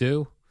Brewers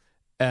do.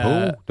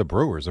 The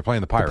Brewers? They're playing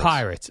the Pirates. The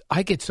Pirates.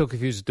 I get so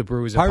confused with the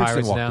Brewers and Pirates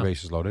Pirates didn't walk now. the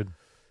bases loaded.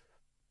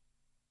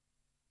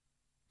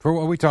 For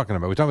what are we talking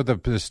about? We're talking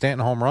about the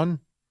Stanton home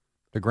run?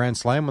 The grand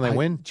slam when they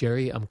win?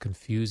 Jerry, I'm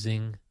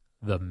confusing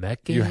the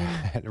Met game.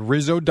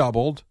 Rizzo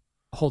doubled.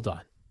 Hold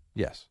on.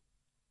 Yes.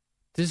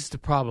 This is the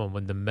problem.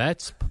 When the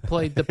Mets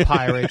played the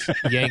Pirates,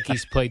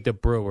 Yankees played the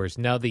Brewers.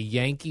 Now the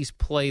Yankees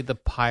play the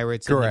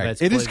Pirates. Correct. And the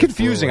Mets It play is the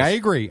confusing.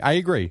 Brewers. I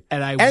agree.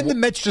 And the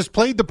Mets just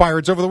played the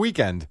Pirates over the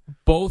weekend.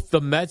 Both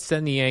the Mets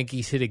and the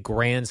Yankees hit a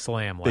grand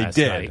slam last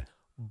They did. night.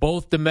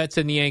 Both the Mets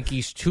and the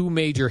Yankees, two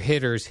major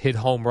hitters hit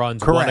home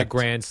runs, Correct. won a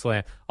grand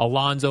slam.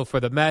 Alonso for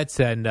the Mets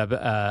and Right.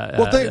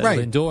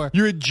 Lindor.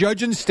 You had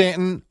Judge and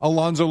Stanton,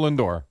 Alonso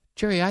Lindor.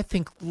 Jerry, I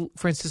think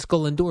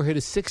Francisco Lindor hit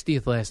his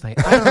 60th last night.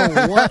 I don't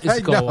know what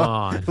is going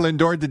on.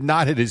 Lindor did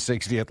not hit his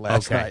 60th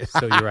last night.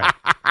 So you're right.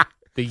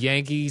 The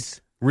Yankees.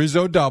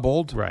 Rizzo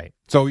doubled. Right.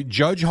 So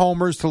Judge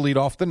homers to lead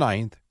off the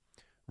ninth.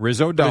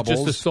 Rizzo doubles. But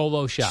just a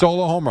solo shot.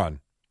 Solo home run.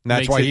 And that's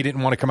Makes why it- he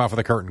didn't want to come out for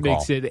the curtain call.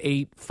 Makes it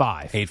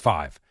 8-5.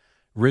 8-5.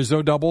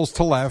 Rizzo doubles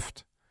to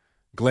left.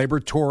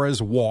 Gleyber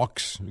Torres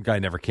walks. The guy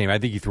never came. I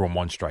think he threw him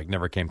one strike.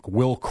 Never came.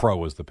 Will Crowe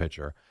was the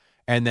pitcher.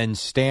 And then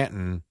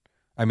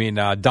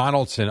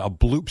Donaldson, a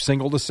bloop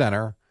single to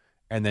center.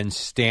 And then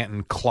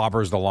Stanton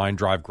clobbers the line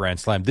drive grand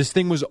slam. This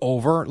thing was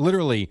over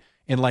literally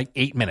in like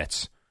 8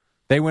 minutes.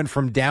 They went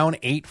from down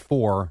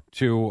 8-4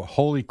 to,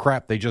 holy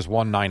crap, they just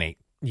won 9-8.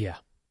 Yeah.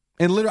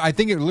 And literally, I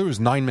think it literally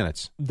was 9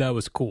 minutes. That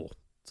was cool.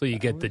 So you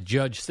get the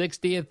Judge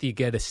 60th, you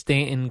get a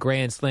Stanton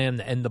grand slam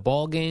to end the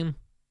ball game.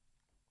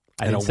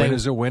 And a win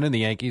is a win, and the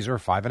Yankees are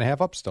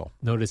 5.5 up still.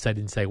 Notice I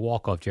didn't say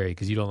walk-off, Jerry,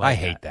 because you don't like I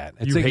hate that.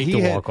 You hate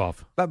the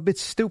walk-off. But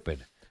it's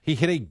stupid. He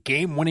hit a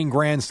game-winning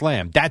grand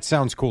slam. That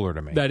sounds cooler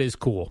to me. That is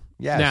cool.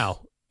 Yes.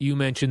 Now, you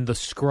mentioned the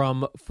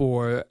scrum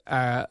for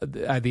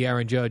the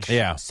Aaron Judge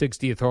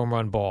 60th home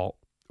run ball.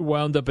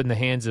 Wound up in the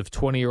hands of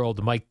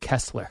 20-year-old Mike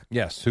Kessler.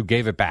 Yes, who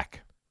gave it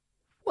back.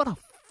 What a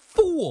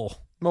fool.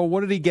 Well,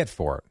 what did he get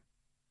for it?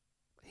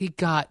 He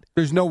got...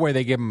 There's no way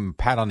they gave him a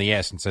pat on the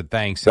ass and said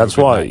thanks. That's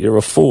right. You're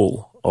a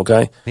fool,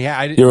 okay?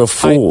 Yeah, You're a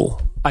fool.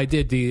 I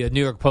did. The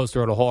New York Post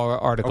wrote a whole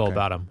article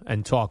about him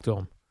and talked to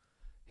him.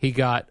 He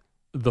got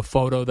the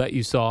photo that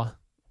you saw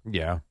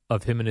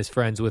of him and his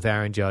friends with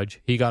Aaron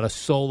Judge. He got a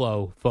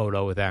solo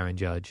photo with Aaron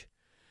Judge.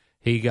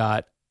 He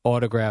got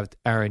autographed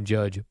Aaron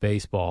Judge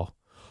baseball.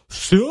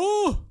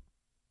 So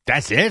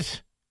that's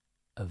it?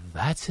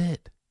 That's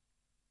it.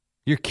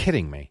 You're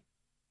kidding me.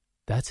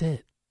 That's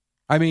it.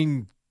 I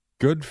mean,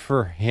 good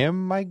for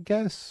him, I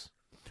guess.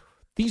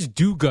 These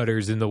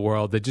do-gutters in the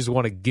world that just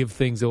want to give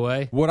things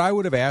away. What I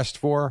would have asked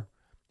for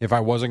if I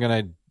wasn't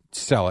going to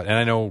sell it, and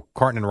I know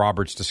Carton and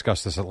Roberts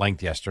discussed this at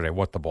length yesterday,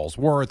 what the ball's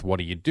worth, what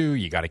do?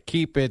 You got to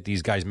keep it.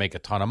 These guys make a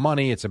ton of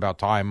money. It's about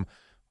time.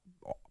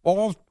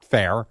 All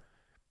fair.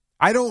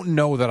 I don't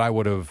know that I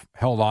would have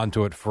held on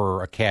to it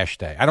for a cash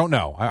day. I don't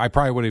know. I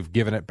probably would have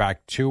given it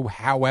back too.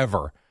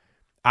 However,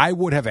 I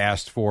would have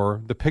asked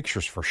for the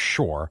pictures for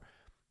sure.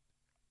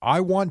 I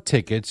want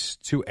tickets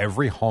to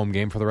every home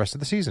game for the rest of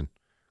the season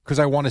because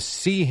I want to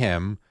see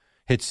him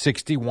hit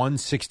 61,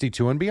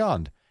 62, and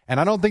beyond. And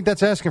I don't think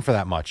that's asking for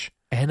that much.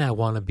 And I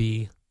want to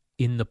be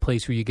in the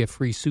place where you get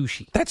free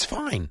sushi. That's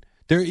fine.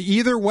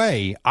 Either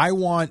way, I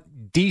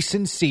want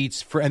decent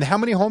seats for. And how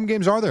many home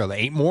games are there?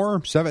 8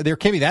 more? 7? There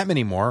can't be that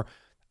many more.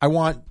 I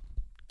want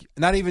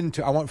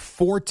I want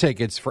 4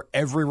 tickets for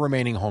every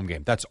remaining home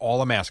game. That's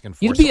all I'm asking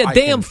for. You'd be a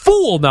damn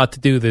fool not to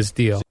do this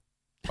deal.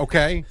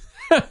 Okay.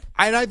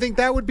 And I think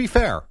that would be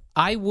fair.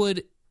 I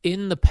would,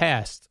 in the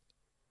past,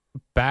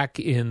 back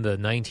in the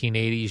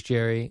 1980s,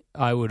 Jerry,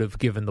 I would have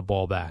given the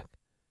ball back.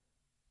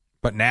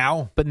 But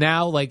now,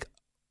 like,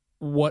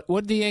 what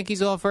did the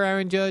Yankees offer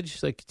Aaron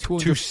Judge? Like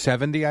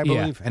 $270, I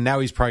believe, and now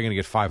he's probably going to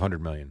get $500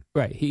 million.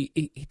 Right.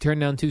 He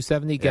turned down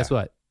 $270. Guess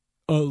what?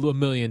 $1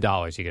 million.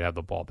 You could have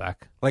the ball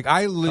back. Like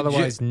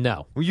Otherwise,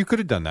 no. Well, you could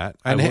have done that,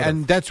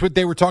 and that's what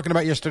they were talking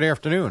about yesterday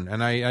afternoon.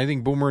 And I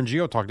think Boomer and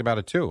Gio talked about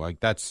it too. Like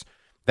that's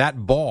that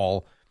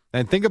ball.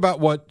 And think about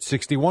what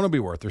 61 will be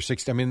worth, or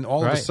 60. I mean,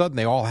 all of a sudden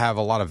they all have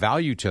a lot of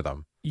value to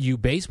them. You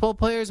baseball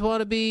players want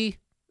to be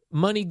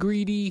money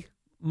greedy,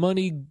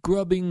 money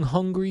grubbing,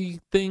 hungry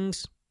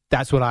things.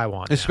 That's what I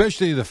want.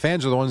 Especially the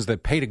fans are the ones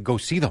that pay to go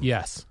see them.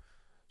 Yes.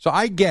 So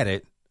I get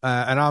it,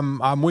 and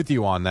I'm with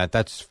you on that.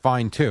 That's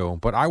fine too.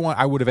 But I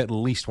would have at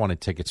least wanted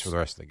tickets for the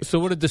rest of the game. So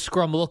what did the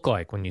scrum look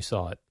like when you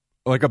saw it?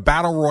 Like a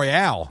battle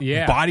royale.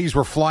 Yeah. Bodies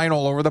were flying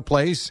all over the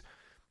place,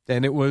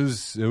 and it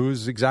was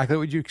exactly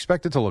what you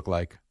expect it to look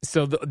like.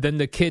 So then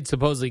the kid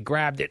supposedly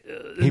grabbed it.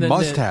 He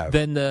must have.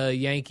 Then the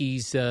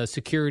Yankees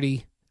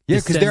security. Yeah,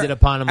 because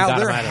upon him.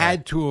 There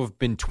had to have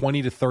been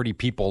 20 to 30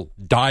 people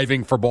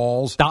diving for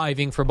balls.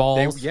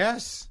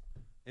 Yes.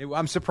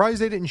 I'm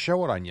surprised they didn't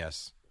show it on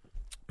Yes.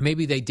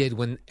 Maybe they did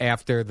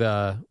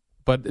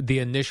but the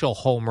initial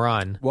home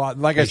run. Well,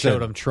 like I said,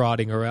 showed him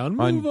trotting around.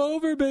 Move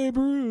over, Babe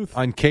Ruth.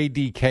 On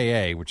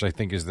KDKA, which I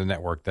think is the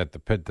network that the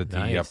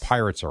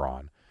Pirates are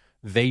on,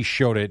 they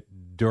showed it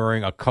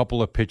during a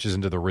couple of pitches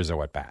into the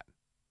Rizzo at bat.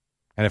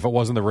 And if it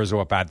wasn't the Rizzo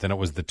at bat, then it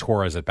was the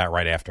Torres at bat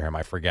right after him.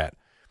 I forget.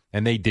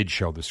 And they did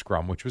show the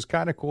scrum, which was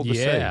kind of cool to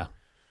see. Yeah.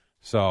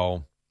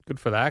 So good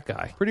for that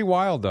guy. Pretty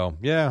wild, though.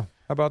 Yeah.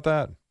 How about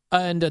that?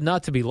 And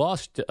not to be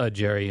lost,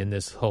 Jerry, in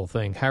this whole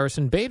thing,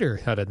 Harrison Bader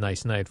had a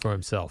nice night for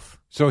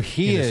himself. So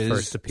he in his is.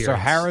 first appearance. So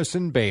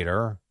Harrison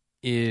Bader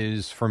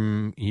is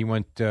from. He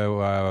went to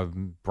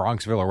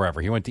Bronxville or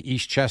wherever. He went to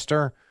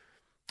Eastchester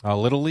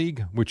Little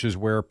League, which is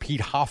where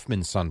Pete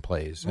Hoffman's son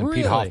plays, and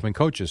Really? Pete Hoffman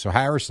coaches. So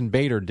Harrison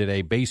Bader did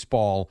a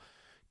baseball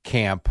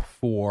camp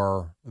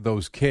for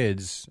those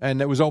kids, and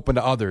it was open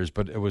to others,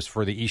 but it was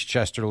for the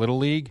Eastchester Little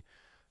League.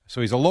 So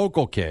he's a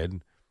local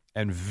kid.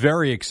 And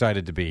very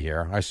excited to be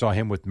here. I saw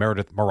him with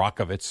Meredith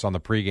Marakovitz on the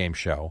pregame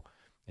show.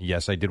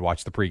 Yes, I did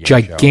watch the pregame show.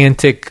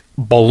 Gigantic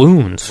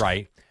balloons.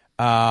 Right.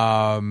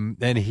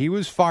 And he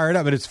was fired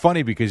up. And it's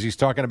funny because he's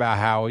talking about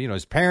how,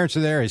 his parents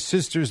are there, his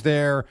sister's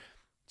there.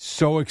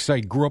 So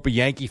excited. Grew up a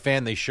Yankee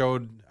fan. They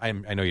showed, I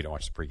know you don't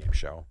watch the pregame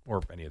show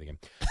or any of the game.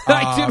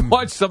 I did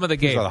watch some of the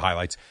game. These are the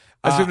highlights.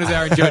 As soon as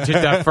Aaron Judge hit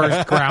that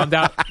first ground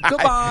out,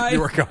 goodbye.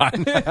 You were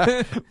gone.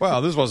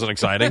 Well, this wasn't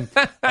exciting.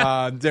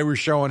 They were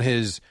showing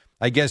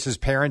I guess his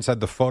parents had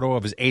the photo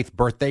of his 8th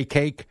birthday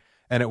cake,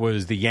 and it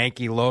was the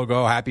Yankee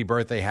logo, Happy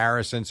Birthday,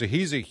 Harrison. So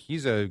he's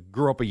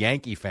grew up a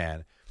Yankee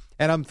fan.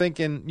 And I'm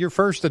thinking, you're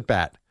first at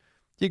bat.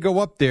 You go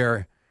up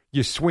there,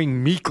 you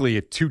swing meekly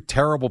at 2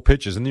 terrible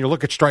pitches, and you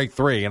look at strike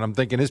 3, and I'm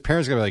thinking his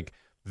parents are going to be like,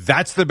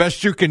 that's the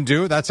best you can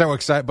do? That's how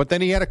excited. But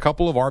then he had a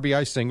couple of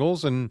RBI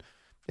singles and,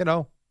 did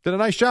a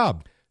nice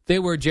job. They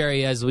were,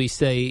 Jerry, as we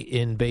say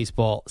in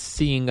baseball,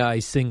 seeing eye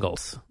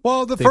singles.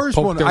 Well, They first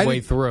poked one, their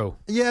way through.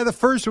 Yeah, the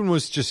first one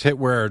was just hit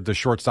where the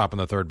shortstop and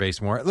the third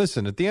baseman were.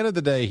 Listen, at the end of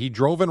the day, he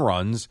drove in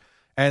runs,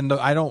 and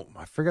I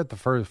forget the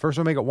first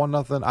one made it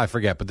 1-0. I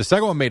forget, but the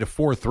second one made it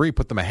 4-3,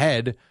 put them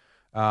ahead.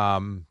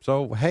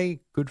 So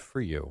hey, good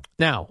for you.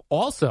 Now,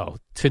 also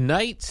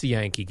tonight's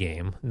Yankee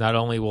game. Not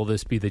only will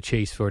this be the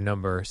chase for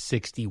number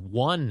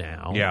 61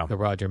 now, the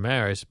Roger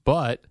Maris,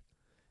 but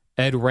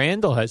Ed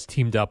Randall has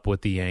teamed up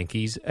with the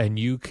Yankees, and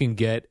you can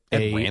get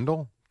Ed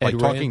Randall? Like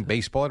talking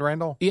baseball at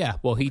Randall? Yeah,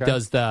 well, he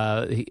does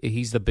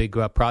he's the big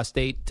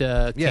prostate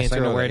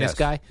cancer awareness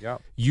guy.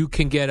 Yep. You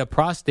can get a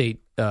prostate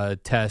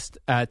test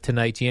at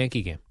tonight's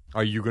Yankee game.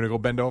 Are you going to go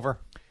bend over?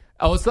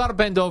 Oh, it's not a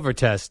bend over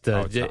test.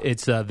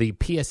 It's the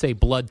PSA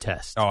blood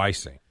test. Oh, I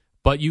see.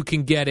 But you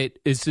can get it.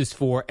 This is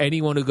for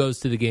anyone who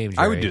goes to the game.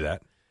 Jerry. I would do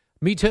that.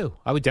 Me too.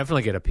 I would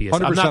definitely get a PSA.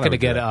 I'm not going to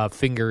get a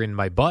finger in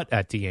my butt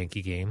at the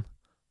Yankee game.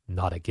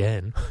 Not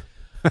again.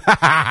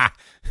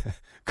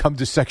 Come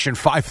to section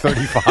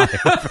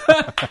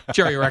 535.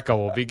 Jerry Recco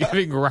will be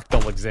giving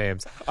rectal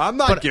exams. I'm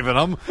not giving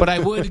them. But I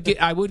would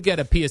get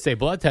a PSA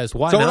blood test.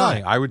 Why so not?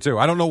 would I would too.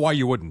 I don't know why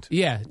you wouldn't.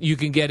 Yeah, you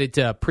can get it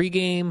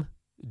pregame,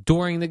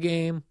 during the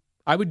game.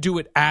 I would do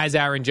it as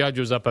Aaron Judge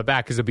was up at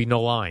bat because there'd be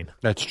no line.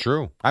 That's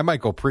true. I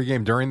might go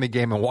pregame, during the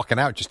game, and walking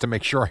out just to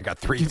make sure I got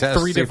 3 tests.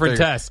 3 different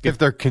tests. If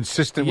they're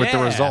consistent with the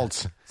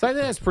results. So I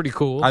think that's pretty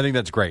cool. I think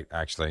that's great,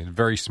 actually.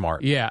 Very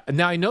smart. Yeah.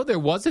 Now, I know there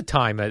was a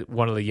time at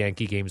one of the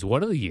Yankee games,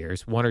 one of the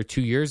years, 1 or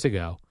 2 years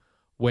ago,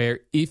 where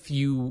if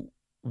you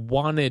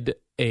wanted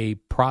a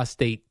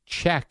prostate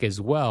check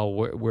as well,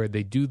 where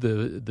they do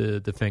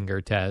the finger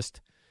test,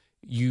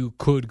 you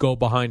could go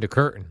behind a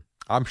curtain.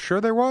 I'm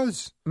sure there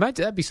was.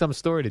 Imagine that'd be some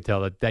story to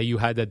tell that you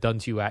had that done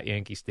to you at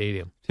Yankee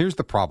Stadium. Here's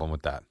the problem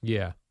with that.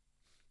 Yeah.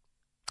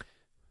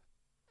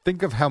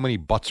 Think of how many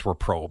butts were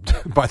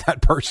probed by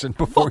that person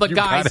before the you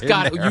guy's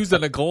got in there.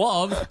 using a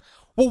glove.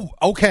 Well,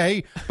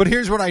 okay, but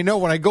here's what I know.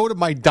 When I go to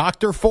my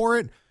doctor for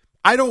it,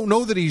 I don't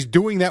know that he's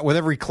doing that with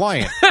every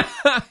client.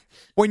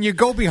 When you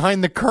go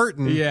behind the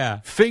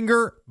curtain,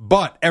 finger,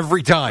 butt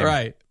every time.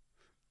 Right.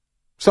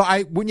 So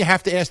wouldn't you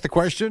have to ask the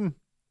question?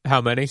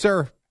 How many?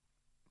 Sir,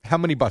 how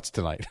many butts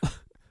tonight?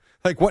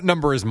 Like, what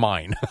number is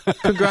mine?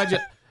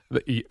 Congratulations.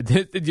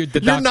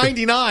 You're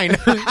 99.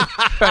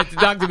 Right, the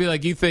doctor would be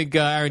like, you think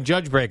Aaron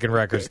Judge breaking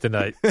records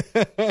tonight?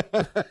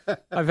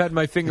 I've had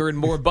my finger in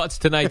more butts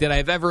tonight than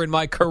I've ever in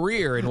my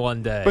career in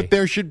one day. But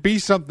there should be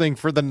something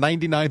for the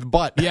 99th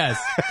butt.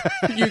 Yes.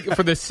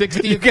 For the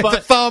 60th you get butt, the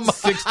thumb.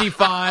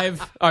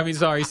 65.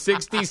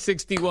 60,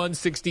 61,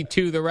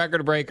 62, the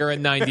record breaker,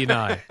 and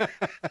 99.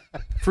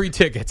 Free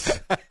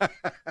tickets.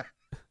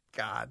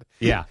 God.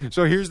 Yeah.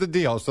 So here's the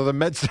deal. So the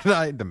Mets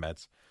tonight,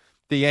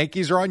 the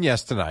Yankees are on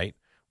yes tonight,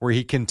 where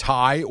he can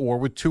tie or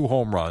with 2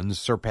 home runs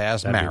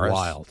surpass That'd Maris. Be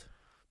wild.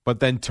 But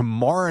then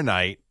tomorrow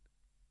night,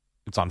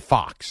 it's on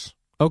Fox.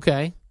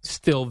 Okay.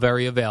 Still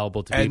very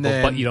available to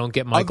people, but you don't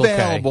get Michael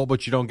available,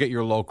 but you don't get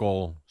your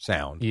local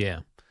sound.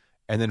 Yeah.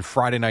 And then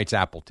Friday night's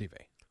Apple TV.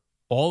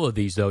 All of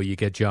these, though, you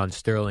get John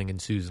Sterling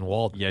and Susan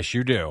Waldman. Yes,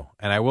 you do.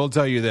 And I will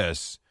tell you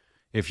this.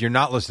 If you're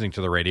not listening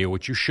to the radio,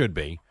 which you should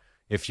be,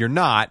 if you're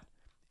not,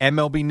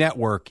 MLB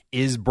Network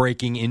is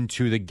breaking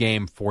into the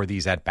game for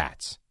these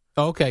at-bats.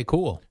 Okay,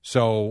 cool.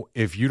 So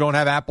if you don't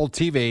have Apple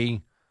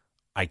TV,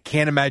 I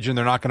can't imagine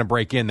they're not going to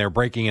break in. They're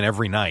breaking in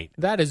every night.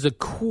 That is a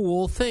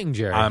cool thing,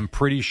 Jerry. I'm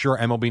pretty sure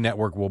MLB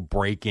Network will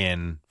break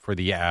in for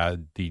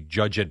the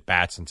Judge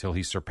at-bats until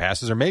he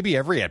surpasses, or maybe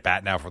every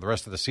at-bat now for the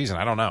rest of the season.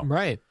 I don't know.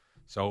 Right.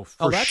 So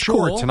for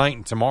sure tonight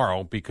and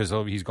tomorrow, because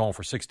he's going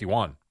for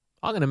 61.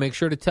 I'm going to make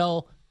sure to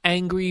tell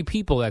angry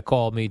people that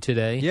called me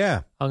today.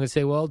 Yeah. I'm going to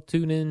say, well,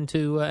 tune in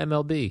to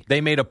MLB.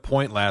 They made a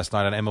point last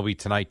night on MLB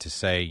Tonight to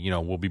say,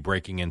 we'll be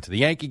breaking into the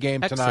Yankee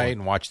game tonight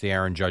and watch the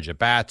Aaron Judge at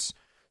bats.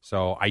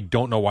 So I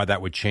don't know why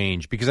that would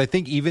change, because I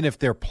think even if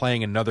they're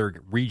playing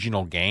another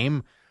regional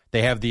game,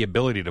 they have the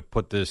ability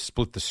to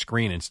split the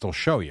screen and still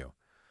show you.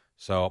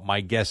 So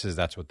my guess is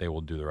that's what they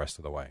will do the rest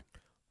of the way.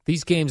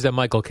 These games that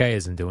Michael Kay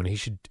isn't doing,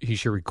 he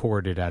should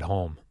record it at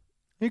home.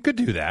 You could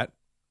do that.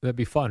 That'd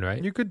be fun,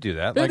 right? You could do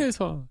that. It is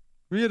fun.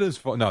 It is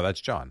fun. No, that's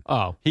John.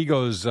 Oh. He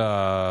goes,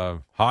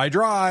 high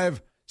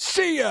drive,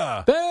 see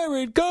ya. There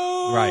it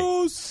goes.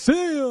 Right.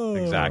 See ya.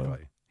 Exactly.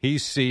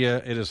 He's see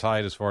ya. It is high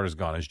as far as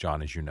gone as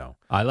John, as you know.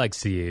 I like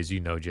CA, as you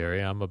know, Jerry.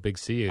 I'm a big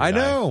CA guy.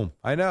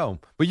 I know.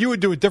 But you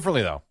would do it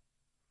differently, though.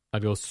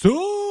 I'd go,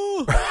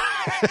 so.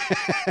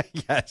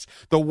 Yes.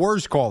 The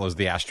worst call is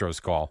the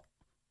Astros call.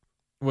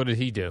 What did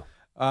he do?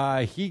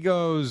 He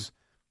goes,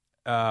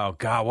 oh,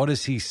 God, what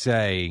does he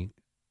say?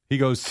 He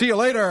goes, see you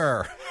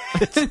later.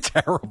 It's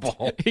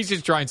terrible. He's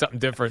just trying something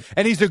different.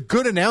 And he's a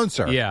good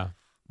announcer. Yeah.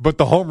 But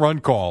the home run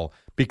call,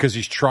 because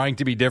he's trying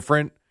to be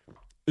different,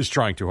 is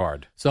trying too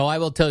hard. So I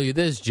will tell you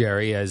this,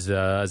 Jerry, as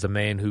a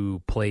man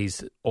who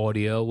plays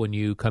audio when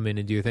you come in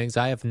and do your things,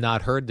 I have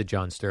not heard the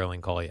John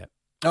Sterling call yet.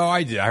 Oh,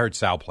 I did. I heard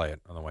Sal play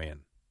it on the way in.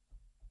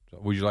 So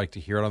would you like to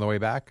hear it on the way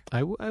back?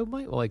 I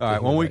might like to All right,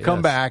 hear when we that, come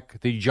yes.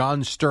 back, the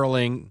John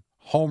Sterling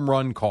home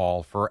run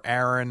call for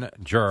Aaron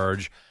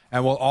Judge.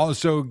 And we'll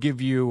also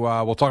give you,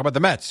 we'll talk about the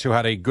Mets, who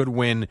had a good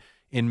win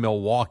in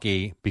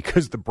Milwaukee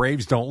because the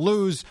Braves don't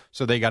lose,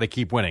 so they got to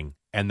keep winning.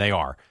 And they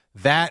are.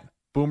 That,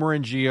 Boomer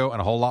and Gio, and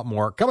a whole lot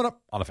more coming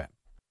up on The Fan.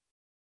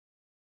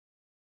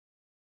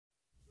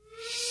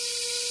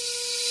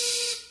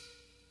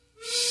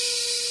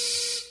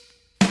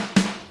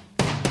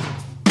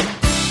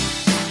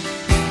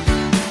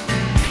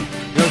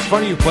 It's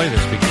funny you play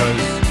this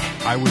because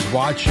I was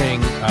watching,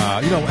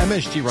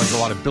 MSG runs a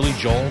lot of Billy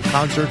Joel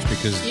concerts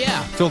because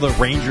until the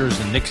Rangers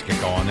and Knicks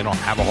get going, they don't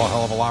have a whole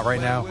hell of a lot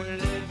right now.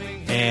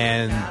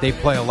 And they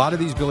play a lot of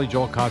these Billy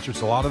Joel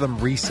concerts, a lot of them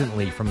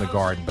recently from the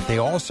Garden, but they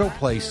also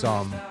play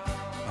some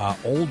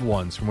old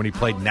ones from when he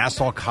played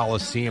Nassau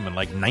Coliseum in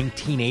like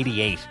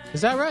 1988.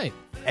 Is that right?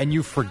 And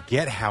you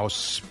forget how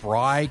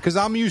spry, because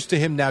I'm used to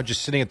him now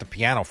just sitting at the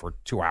piano for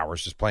 2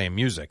 hours just playing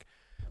music.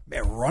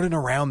 Man, running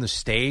around the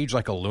stage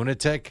like a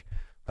lunatic.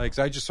 Like,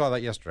 I just saw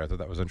that yesterday. I thought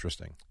that was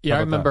interesting. Yeah, I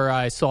remember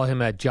I saw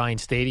him at Giant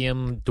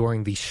Stadium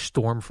during the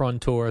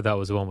Stormfront tour. That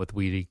was the one with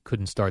We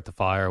Couldn't Start the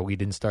Fire. We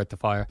Didn't Start the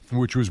Fire.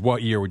 Which was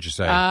what year would you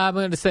say? I'm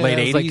going to say late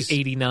it was 80s? like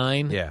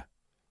 89. Yeah.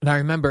 And I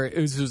remember it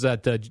was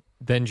at the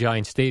then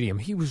Giant Stadium.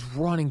 He was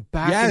running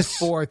back and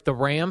forth the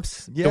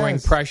ramps during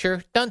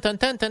pressure. Dun, dun,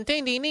 dun, dun,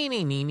 dun, dun, dun,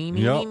 dun,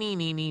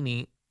 dun, dun,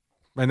 dun.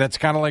 And that's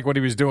kind of like what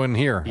he was doing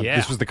here. Yeah.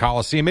 This was the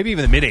Coliseum, maybe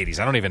even the mid-'80s.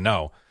 I don't even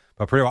know.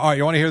 But pretty well. All right,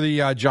 you want to hear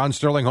the John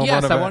Sterling home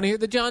run? Yes, I want to hear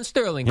the John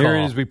Sterling Here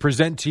call. it is. We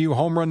present to you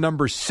home run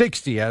number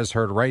 60, as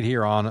heard right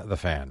here on The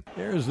Fan.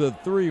 Here's the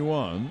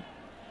 3-1.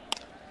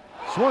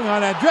 Swung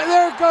on that.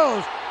 There it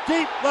goes.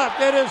 Deep left.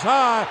 It is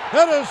high.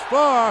 It is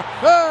far.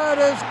 It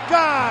is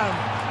gone.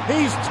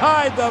 He's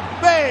tied the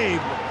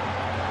Babe.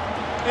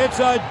 It's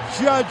a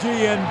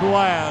Judgian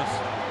blast.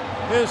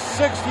 His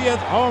 60th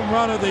home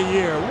run of the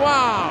year.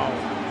 Wow.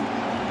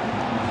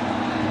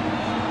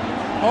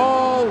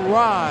 All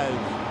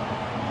rise.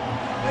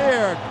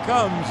 Here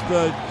comes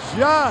the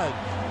Judge.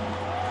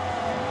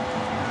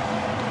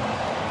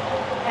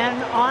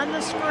 And on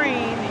the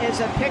screen is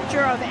a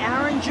picture of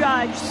Aaron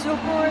Judge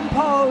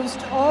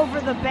superimposed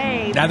over the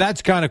Babe. Now,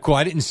 that's kind of cool.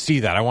 I didn't see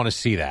that. I want to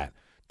see that.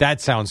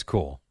 That sounds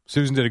cool.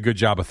 Susan did a good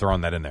job of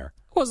throwing that in there.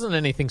 Wasn't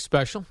anything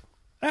special.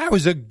 It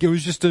was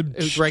just a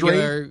straight,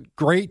 regular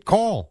great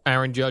call.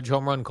 Aaron Judge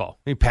home run call.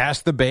 He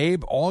passed the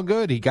Babe. All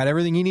good. He got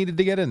everything he needed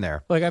to get in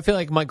there. Like, I feel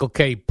like Michael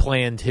Kay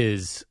planned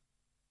his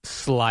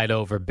slide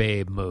over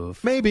Babe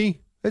move.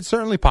 Maybe. It's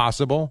certainly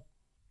possible.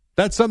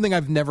 That's something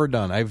I've never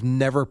done. I've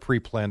never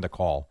pre-planned a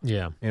call.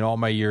 Yeah. In all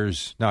my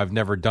years. Now, I've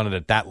never done it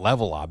at that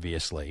level,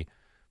 obviously.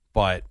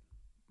 But,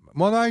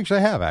 well, no, actually,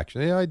 I have,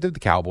 actually. Yeah, I did the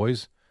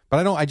Cowboys.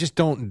 But I just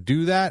don't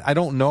do that. I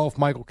don't know if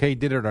Michael Kay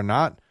did it or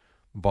not.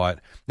 But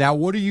now,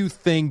 what do you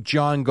think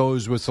John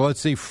goes with? So let's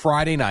say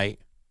Friday night,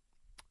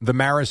 the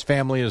Maris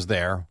family is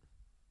there.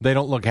 They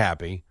don't look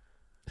happy.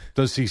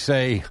 Does he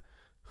say,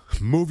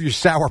 move your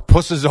sour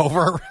pusses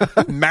over,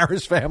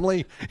 Maris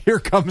family? Here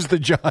comes the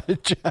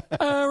Judge.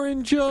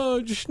 Aaron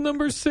Judge,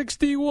 number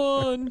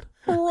 61.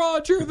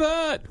 Roger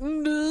that.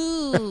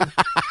 No.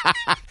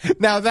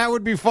 Now, that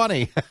would be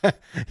funny.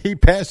 He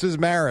passes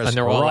Maris. And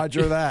they're all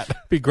Roger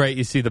that. Be great.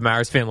 You see the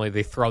Maris family,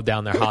 they throw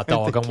down their hot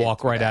dog and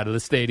walk right out of the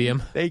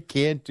stadium. They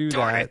can't do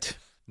Darn that. it.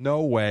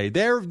 No way.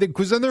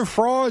 Because then they're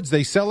frauds.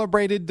 They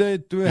celebrated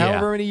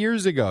however many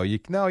years ago. You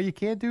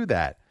can't do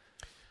that.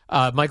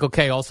 Michael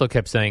Kay also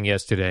kept saying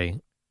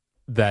yesterday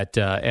that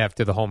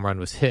after the home run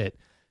was hit,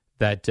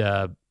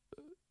 that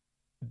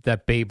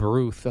Babe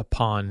Ruth,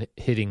 upon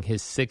hitting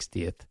his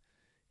 60th,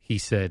 he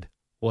said,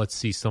 let's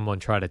see someone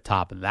try to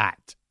top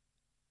that.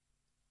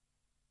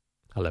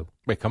 Hello.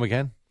 Wait, come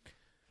again?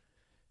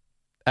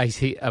 I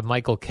see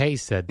Michael Kay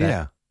said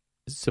that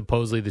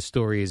supposedly the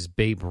story is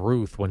Babe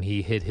Ruth when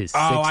he hit his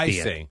 60th. Oh, I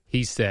see.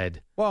 He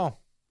said, well,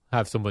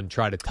 have someone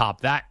try to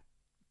top that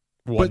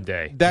one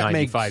day. That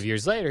 95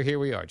 years later, here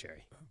we are,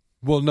 Jerry.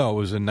 Well, no, it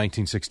was in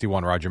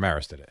 1961. Roger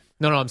Maris did it.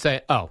 No, I'm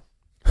saying,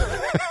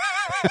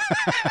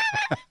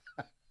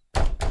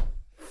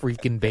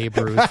 freaking Babe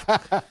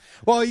Ruth.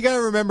 Well, you got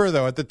to remember,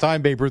 though, at the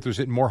time, Babe Ruth was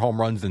hitting more home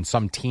runs than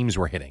some teams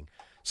were hitting.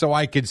 So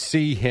I could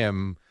see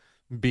him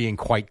being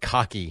quite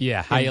cocky.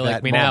 Yeah, how you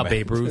like me now,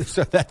 Babe Ruth?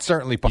 So that's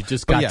certainly You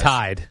just got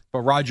tied. But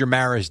Roger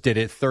Maris did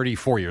it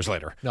 34 years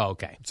later. Oh,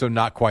 okay. So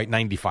not quite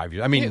 95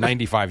 years. I mean,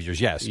 95 years,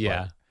 yes.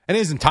 Yeah. And he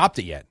hasn't topped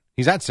it yet.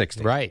 He's at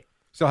 60. Right.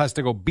 Still has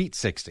to go beat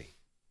 60,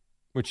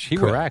 which he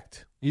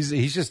Correct. will.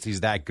 He's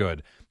that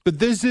good. But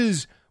this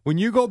is, when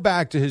you go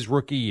back to his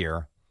rookie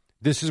year,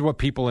 this is what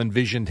people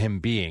envisioned him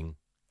being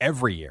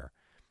every year.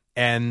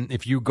 And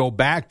if you go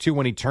back to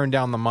when he turned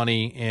down the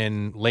money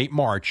in late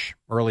March,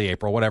 early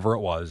April, whatever it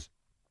was,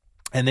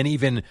 and then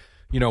even,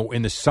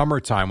 in the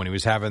summertime when he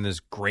was having this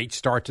great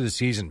start to the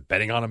season,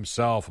 betting on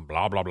himself and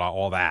blah, blah, blah,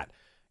 all that.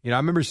 I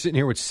remember sitting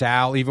here with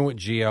Sal, even with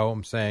Gio,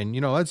 I'm saying,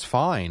 that's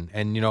fine.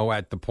 And,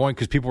 at the point,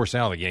 because people were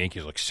saying, the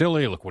Yankees look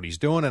silly, look what he's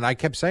doing. And I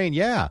kept saying,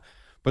 yeah.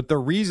 But the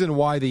reason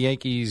why the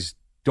Yankees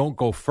don't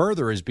go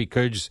further is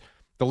because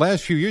the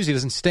last few years he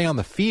doesn't stay on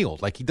the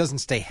field. Like, he doesn't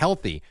stay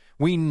healthy.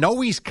 We know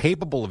he's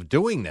capable of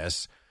doing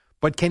this,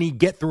 but can he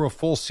get through a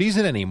full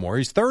season anymore?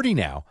 He's 30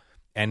 now.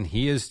 And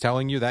he is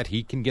telling you that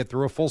he can get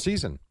through a full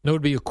season. That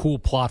would be a cool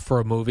plot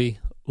for a movie,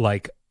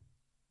 like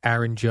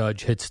Aaron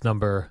Judge hits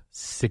number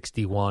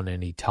 61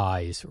 and he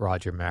ties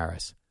Roger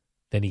Maris.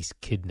 Then he's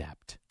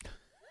kidnapped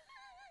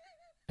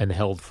and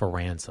held for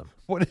ransom.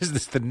 What is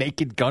this, The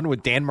Naked Gun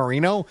with Dan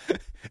Marino?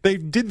 They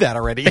did that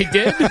already. They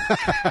did?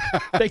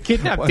 They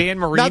kidnapped Dan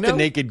Marino? Not The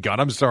Naked Gun.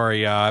 I'm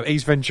sorry,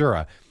 Ace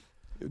Ventura.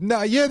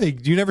 No, yeah,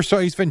 you never saw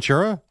Ace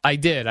Ventura? I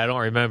did. I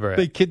don't remember it.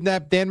 They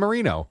kidnapped Dan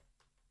Marino.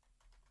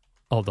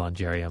 Hold on,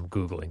 Jerry. I'm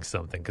Googling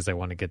something because I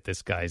want to get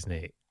this guy's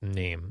name.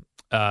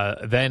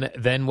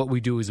 Then what we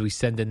do is we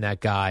send in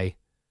that guy.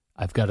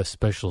 I've got a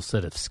special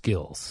set of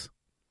skills.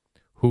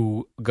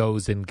 Who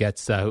goes and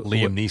gets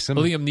Liam Neeson?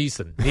 Liam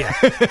Neeson, yeah.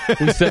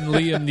 We send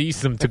Liam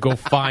Neeson to go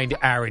find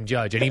Aaron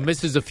Judge, and he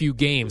misses a few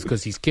games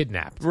because he's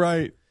kidnapped.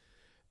 Right.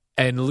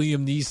 And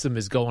Liam Neeson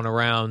is going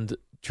around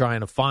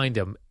trying to find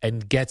him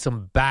and gets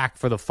him back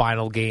for the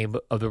final game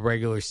of the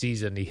regular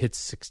season. He hits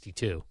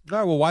 62. All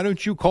right, well, why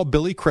don't you call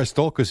Billy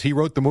Crystal, because he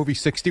wrote the movie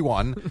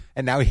 61,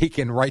 and now he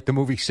can write the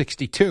movie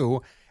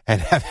 62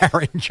 and have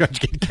Aaron Judge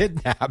get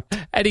kidnapped.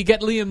 And he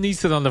get Liam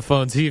Neeson on the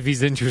phone, see if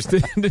he's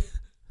interested.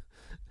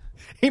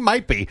 He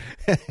might be.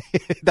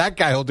 That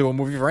guy will do a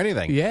movie for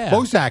anything. Yeah.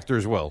 Most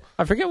actors will.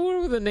 I forget what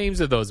were the names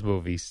of those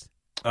movies.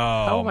 Oh,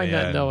 how am I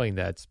man. not knowing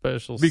that?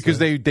 Special Because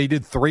they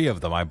did 3 of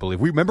them, I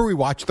believe. We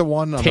watched the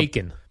one on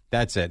Taken.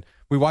 That's it.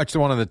 We watched the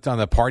one on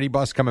the party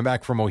bus coming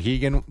back from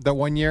Mohegan that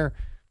one year.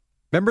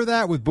 Remember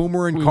that with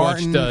Boomer and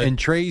Carton and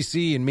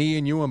Tracy and me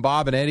and you and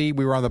Bob and Eddie?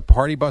 We were on the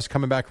party bus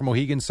coming back from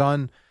Mohegan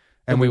Sun,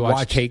 and we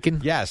watched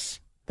Taken.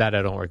 Yes, that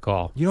I don't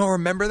recall. You don't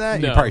remember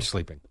that? No. You're probably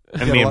sleeping.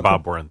 And me and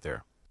Bob weren't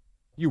there.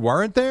 You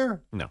weren't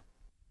there? No.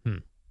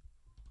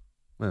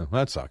 Well,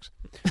 that sucks.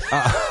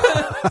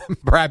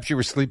 Perhaps you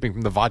were sleeping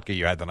from the vodka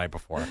you had the night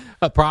before.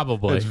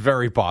 Probably. It's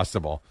very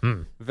possible.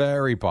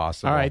 Very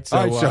possible. All right,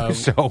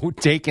 so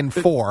Taken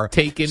 4.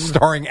 Taken.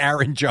 Starring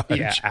Aaron Judge.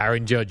 Yeah,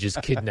 Aaron Judge is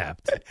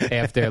kidnapped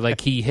after,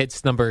 he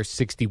hits number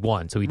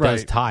 61, so he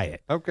does tie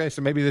it. Okay,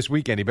 so maybe this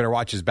weekend he better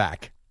watch his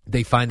back.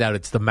 They find out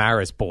it's the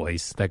Maris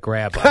boys that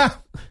grab him.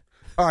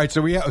 All right,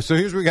 so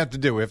here's what we have to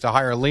do. We have to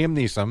hire Liam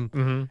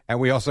Neeson, and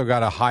we also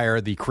got to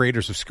hire the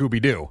creators of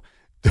Scooby-Doo.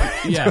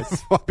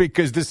 Yes.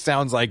 Because this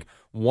sounds like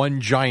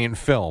one giant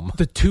film.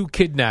 The 2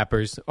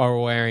 kidnappers are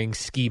wearing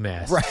ski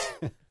masks.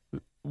 Right.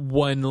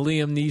 When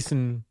Liam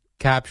Neeson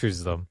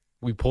captures them,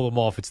 we pull them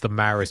off. It's the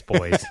Maris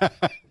boys.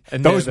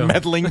 And those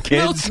meddling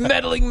kids. Those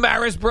meddling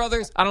Maris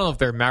brothers. I don't know if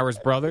they're Maris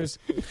brothers.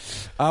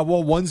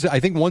 Well,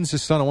 I think one's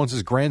his son and one's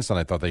his grandson,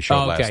 I thought they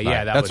showed last night.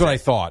 Yeah, that's what I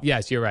thought.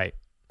 Yes, you're right.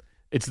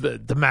 It's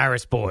the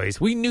Maris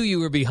boys. We knew you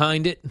were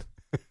behind it.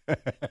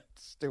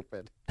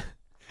 Stupid.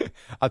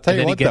 I'll tell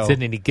you what, he gets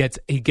in and he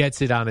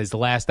gets it on his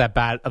last at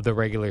bat of the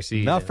regular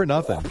season. Not for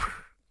nothing.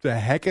 It's a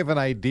heck of an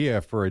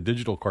idea for a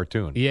digital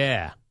cartoon.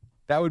 Yeah,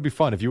 that would be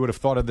fun if you would have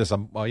thought of this.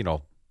 20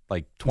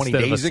 Instead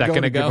days of a ago.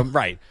 second ago.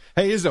 Right.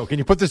 Hey, Izzo, can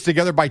you put this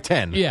together by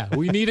 10? Yeah,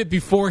 we need it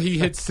before he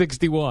hits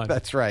 61.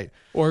 That's right.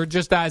 Or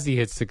just as he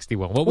hits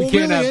 61. Well,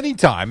 really,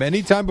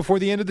 anytime before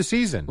the end of the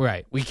season.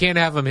 Right. We can't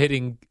have him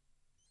hitting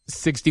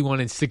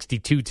 61 and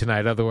 62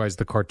 tonight, otherwise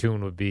the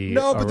cartoon would be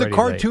but the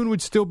cartoon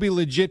would still be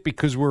legit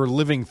because we're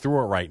living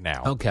through it right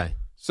now. Okay.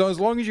 So as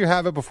long as you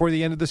have it before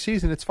the end of the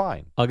season, it's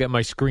fine. I'll get my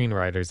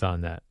screenwriters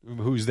on that.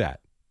 Who's that?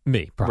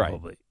 Me,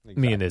 probably. Right.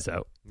 Exactly. Me and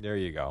Izzo. There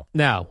you go.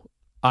 Now,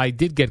 I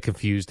did get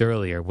confused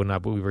earlier when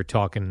we were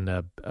talking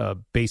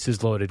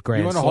bases loaded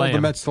grand slam. You want to hold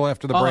the Mets till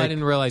after the break? I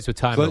didn't realize what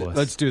time it was.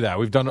 Let's do that.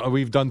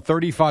 We've done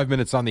 35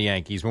 minutes on the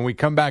Yankees. When we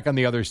come back on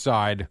the other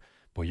side,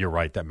 well, you're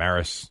right. That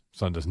Maris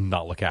son does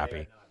not look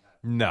happy.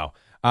 No.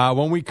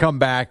 When we come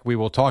back, we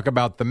will talk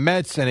about the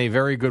Mets and a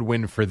very good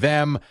win for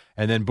them,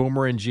 and then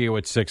Boomer and Gio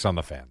at 6 on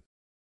the Fan.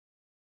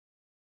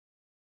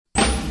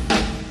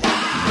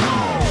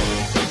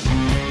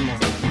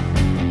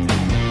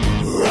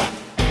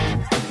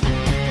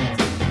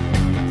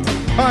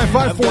 All right,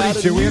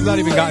 5:42. We have not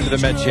even gotten to the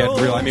Mets yet.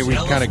 We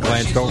kind of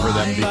glanced over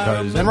them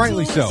because, and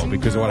rightly so,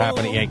 because of what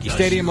happened at Yankee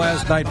Stadium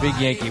last night. Big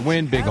Yankee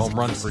win, big home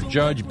run for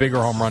Judge, bigger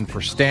home run for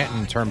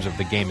Stanton in terms of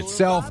the game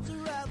itself,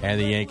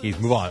 and the Yankees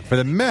move on. For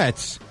the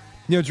Mets,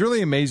 it's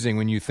really amazing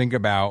when you think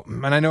about,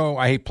 and I know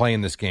I hate playing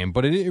this game,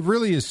 but it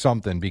really is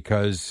something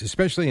because,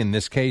 especially in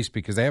this case,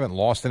 because they haven't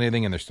lost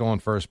anything and they're still in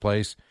first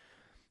place.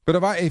 But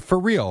if for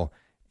real,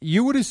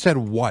 you would have said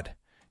what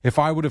if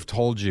I would have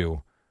told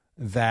you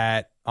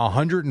that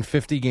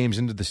 150 games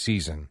into the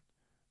season,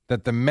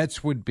 that the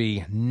Mets would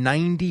be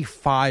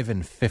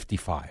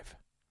 95-55.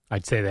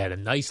 I'd say they had a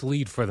nice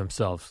lead for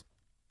themselves.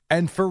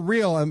 And for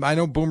real, and I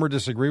know Boomer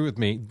disagree with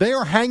me, they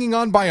are hanging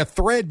on by a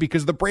thread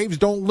because the Braves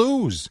don't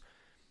lose.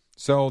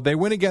 So they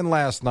win again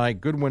last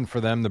night. Good win for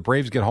them. The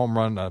Braves get home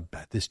run.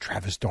 This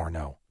Travis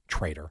d'Arnaud,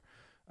 traitor,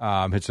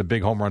 hits a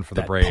big home run for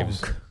the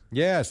Braves. Punk.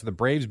 Yeah, so the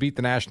Braves beat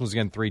the Nationals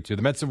again 3-2.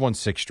 The Mets have won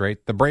 6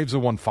 straight. The Braves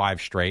have won 5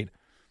 straight.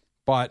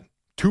 But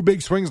 2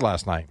 big swings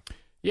last night.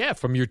 Yeah,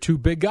 from your 2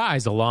 big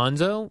guys,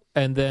 Alonso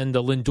and then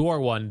the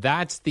Lindor one.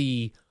 That's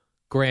the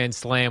grand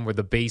slam where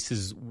the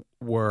bases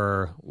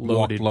were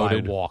loaded. How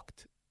did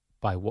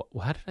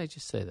I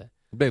just say that?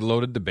 They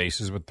loaded the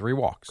bases with 3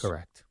 walks.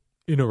 Correct.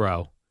 In a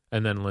row.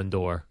 And then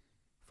Lindor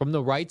from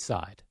the right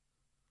side.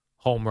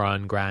 Home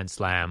run, grand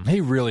slam.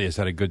 He really has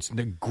had a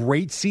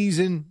great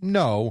season.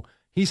 No,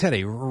 he's had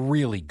a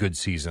really good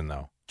season,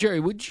 though. Jerry,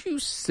 would you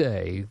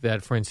say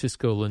that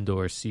Francisco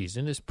Lindor's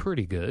season is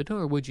pretty good,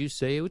 or would you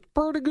say it was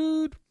pretty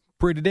good?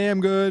 Pretty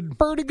damn good.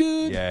 Pretty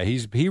good. Yeah,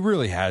 he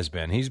really has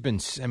been. He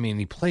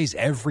plays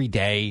every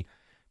day.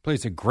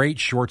 Plays a great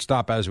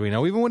shortstop, as we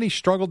know. Even when he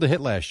struggled to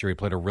hit last year, he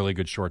played a really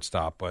good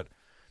shortstop. But,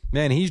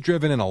 man, he's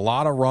driven in a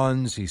lot of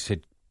runs. He's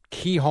hit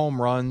key home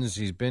runs.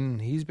 He's been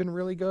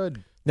really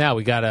good. Now,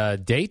 we got a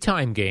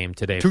daytime game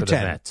today for the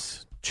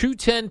Mets.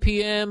 2:10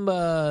 p.m.,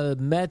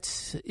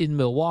 Mets in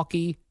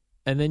Milwaukee.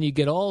 And then you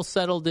get all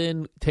settled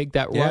in, take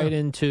that right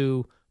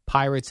into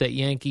Pirates at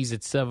Yankees at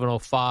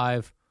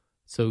 7:05.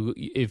 So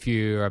if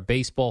you're a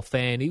baseball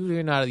fan, even if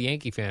you're not a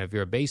Yankee fan, if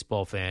you're a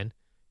baseball fan,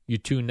 you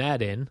tune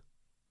that in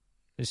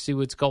and see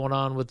what's going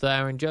on with the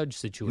Aaron Judge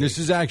situation. This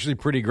is actually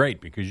pretty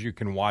great because you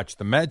can watch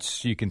the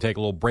Mets, you can take a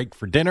little break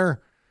for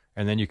dinner,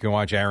 and then you can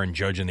watch Aaron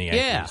Judge and the Yankees.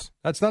 Yeah.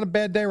 That's not a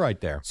bad day right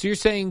there. So you're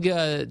saying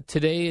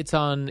today it's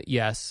on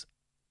Yes.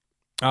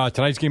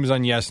 Tonight's game is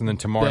on Yes, and then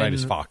tomorrow night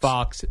is Fox.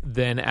 Fox,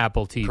 then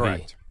Apple TV.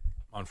 Correct.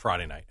 On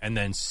Friday night. And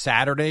then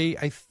Saturday,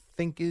 I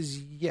think,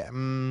 is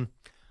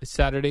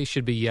Saturday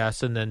should be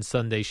Yes, and then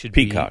Sunday should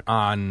Peacock. Be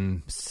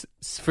on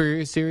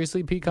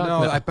seriously, Peacock?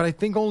 No, but I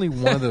think only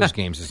one of those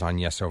games is on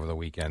Yes over the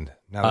weekend.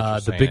 Now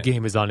that the big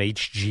game is on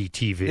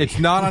HGTV. It's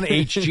not on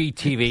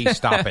HGTV.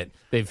 Stop it.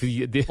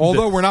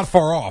 Although we're not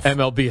far off.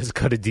 MLB has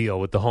cut a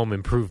deal with the Home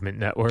Improvement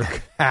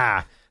Network.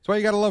 That's why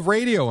you got to love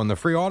radio and the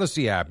free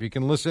Odyssey app. You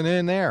can listen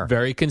in there.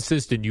 Very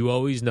consistent. You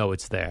always know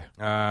it's there.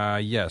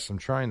 Yes, I'm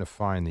trying to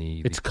find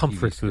the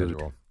comfort TV food.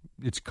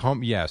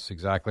 Schedule. Yes,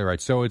 exactly right.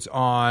 So it's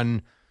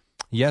on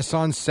Yes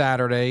on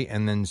Saturday,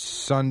 and then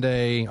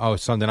Sunday. Oh,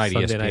 Sunday night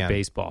ESPN. Sunday night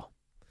baseball.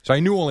 So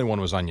I knew only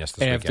one was on Yes this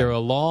weekend. After a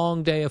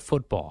long day of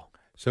football.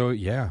 So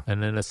yeah,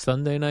 and then a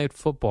Sunday night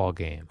football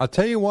game. I'll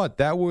tell you what,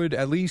 that would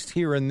at least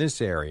here in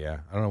this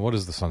area. I don't know what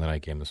is the Sunday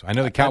night game this. I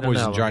know the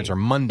Cowboys and Giants are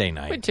Monday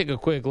night. Let me take a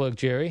quick look,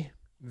 Jerry.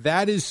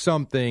 That is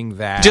something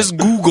that... Just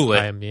Google it.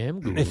 I am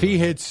Googling. If he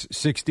hits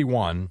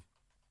 61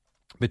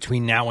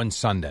 between now and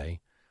Sunday,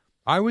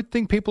 I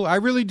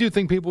really do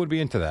think people would be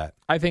into that.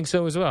 I think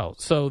so as well.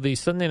 So the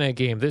Sunday night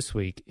game this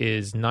week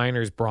is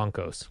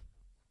Niners-Broncos.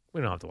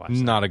 We don't have to watch that.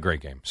 Not a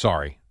great game.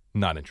 Sorry.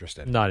 Not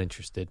interested. Not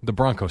interested. The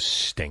Broncos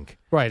stink.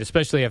 Right,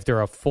 especially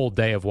after a full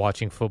day of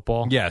watching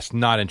football. Yes,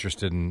 not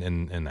interested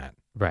in that.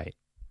 Right.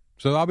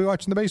 So I'll be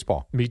watching the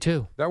baseball. Me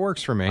too. That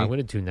works for me. I'm going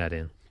to tune that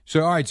in.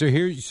 So, all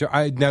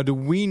right, now do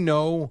we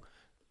know,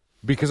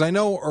 because I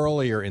know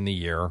earlier in the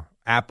year,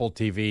 Apple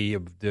TV,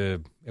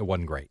 it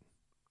wasn't great.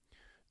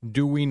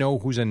 Do we know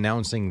who's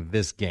announcing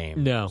this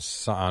game? No.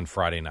 On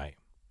Friday night?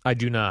 I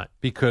do not.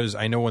 Because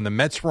I know when the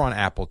Mets were on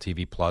Apple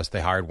TV Plus,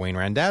 they hired Wayne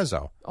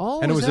Randazzo.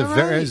 Oh, and it was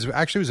right?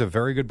 Actually, it was a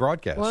very good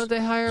broadcast. Why don't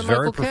they hire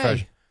Michael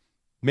Kay?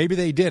 Maybe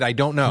they did. I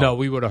don't know. No,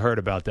 we would have heard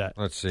about that.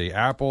 Let's see.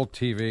 Apple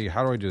TV.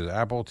 How do I do this?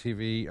 Apple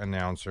TV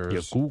announcers.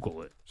 Yeah,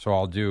 Google it. So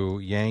I'll do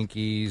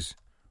Yankees,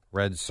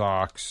 Red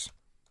Sox,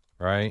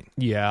 right?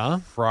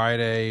 Yeah.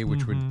 Friday,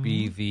 which would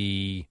be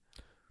the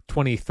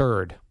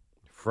 23rd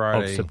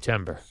Friday of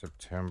September.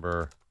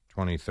 September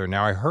 23rd.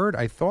 Now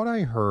I thought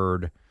I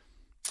heard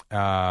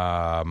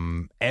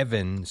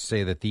Evan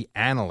say that the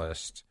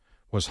analyst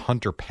was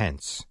Hunter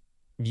Pence.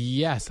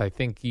 Yes, I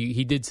think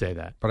he did say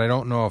that. But I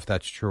don't know if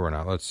that's true or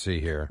not. Let's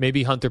see here.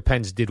 Maybe Hunter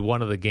Pence did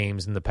one of the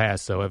games in the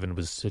past, so Evan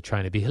was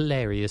trying to be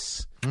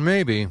hilarious.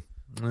 Maybe.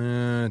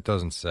 It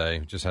doesn't say.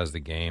 It just has the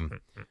game.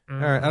 All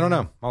right, I don't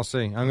know. I'll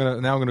see. I'm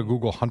gonna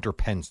Google Hunter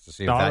Pence to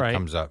see if that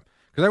comes up,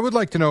 because I would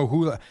like to know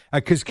who.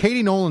 Because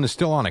Katie Nolan is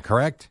still on it,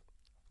 correct?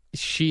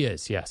 She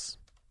is, yes.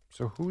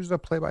 So who's the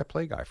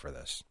play-by-play guy for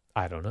this?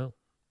 I don't know.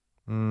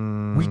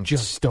 We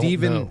just don't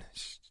know.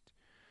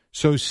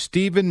 So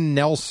Steven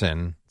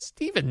Nelson,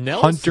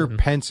 Hunter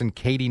Pence, and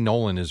Katie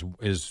Nolan is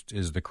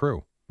the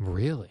crew.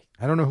 Really?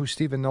 I don't know who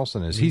Steven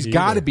Nelson is. He's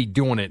got to be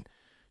doing it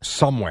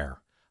somewhere.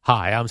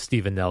 Hi, I'm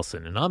Steven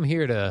Nelson, and I'm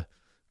here to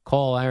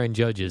call Aaron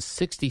Judge's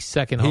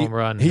 62nd home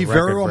run. He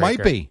very well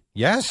might be.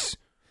 Yes,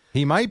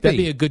 he might be. That'd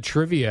be a good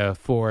trivia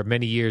for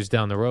many years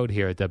down the road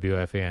here at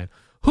WFAN.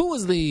 Who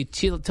was the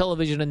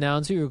television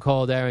announcer who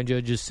called Aaron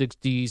Judge's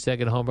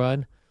 62nd home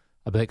run?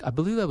 I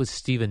believe that was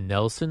Steven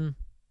Nelson.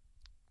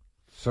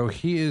 So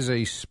he is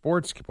a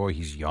sports boy.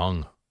 He's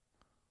young.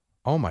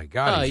 Oh, my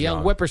God. He's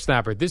young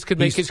whippersnapper. This could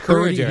make his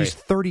career, Jerry. He's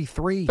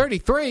 33.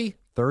 33?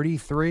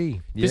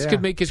 33. Yeah. This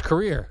could make his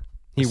career.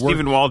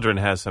 Stephen Waldron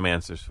has some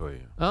answers for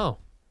you. Oh,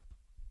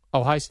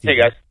 hi, Steve.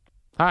 Hey, guys.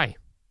 Hi.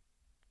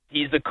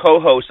 He's the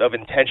co-host of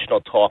Intentional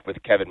Talk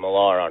with Kevin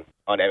Millar on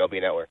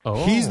MLB Network.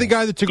 Oh. He's the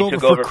guy that took over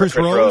for Chris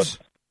Rose?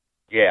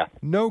 Yeah.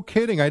 No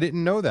kidding. I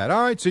didn't know that.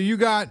 All right, so you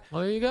got...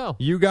 Well, there you go.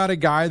 You got a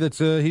guy that's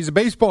he's a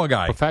baseball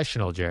guy.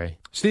 Professional, Jerry.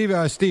 Steve,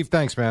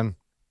 thanks, man.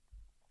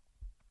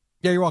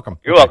 Yeah, you're welcome.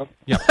 You're welcome.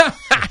 Yeah.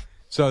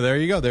 So there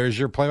you go. There's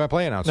your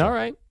play-by-play announcer. All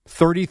right.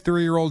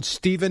 33-year-old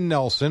Steven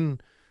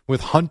Nelson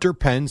with Hunter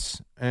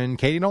Pence and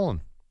Katie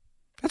Nolan.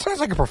 That sounds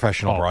like a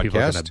professional broadcast. People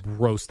are going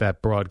to roast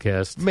that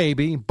broadcast.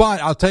 Maybe,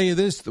 but I'll tell you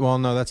this. Well,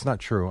 no, that's not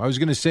true. I was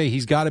going to say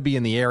he's got to be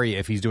in the area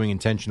if he's doing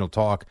intentional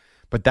talk,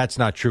 but that's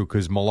not true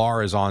because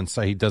Millar is on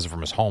site. He does it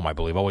from his home, I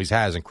believe, always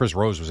has, and Chris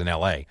Rose was in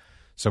L.A.,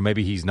 so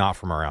maybe he's not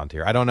from around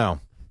here. I don't know.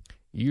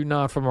 You're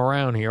not from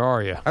around here,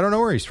 are you? I don't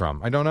know where he's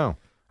from. I don't know.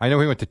 I know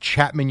he went to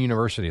Chapman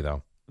University,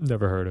 though.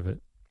 Never heard of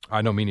it.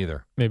 I know, me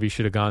neither. Maybe you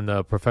should have gone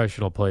to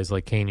professional plays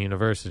like Kane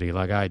University,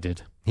 like I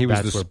did. He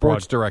was the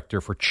sports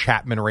director for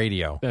Chapman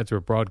Radio. That's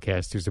where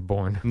broadcasters are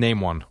born.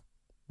 Name one.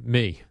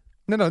 Me.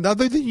 No,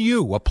 other than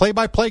you, a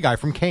play-by-play guy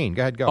from Kane.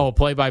 Go ahead, go. Oh,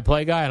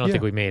 play-by-play guy? I don't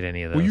think we made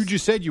any of those. Well, you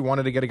just said you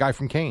wanted to get a guy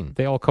from Kane.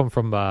 They all come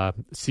from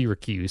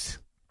Syracuse.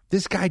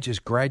 This guy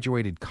just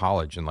graduated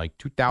college in like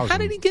 2000. How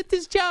did he get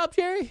this job,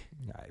 Jerry?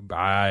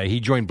 He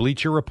joined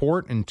Bleacher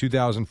Report in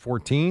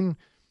 2014,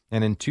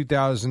 and in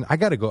 2000, I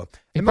got to go.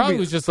 He probably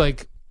was just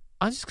like,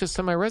 I'm just going to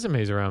send my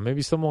resumes around.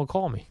 Maybe someone will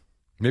call me.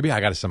 Maybe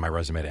I got to send my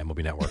resume to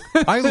MLB Network.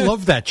 I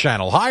love that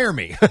channel. Hire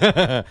me.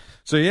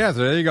 So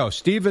there you go.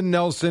 Steven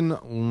Nelson,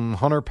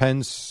 Hunter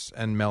Pence,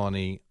 and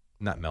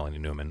not Melanie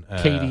Newman.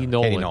 Katie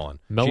Nolan.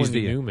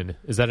 Melanie Newman.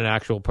 Is that an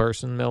actual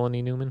person,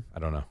 Melanie Newman? I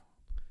don't know.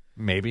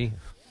 Maybe.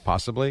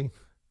 Possibly.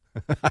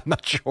 I'm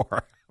not sure.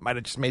 I might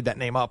have just made that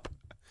name up.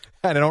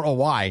 And I don't know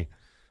why.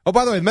 Oh,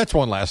 by the way, the Mets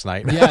won last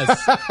night.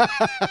 Yes.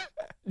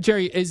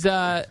 Jerry,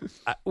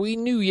 we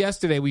knew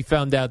yesterday, we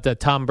found out that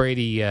Tom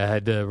Brady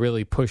had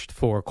really pushed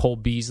for Cole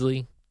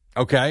Beasley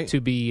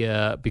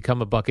to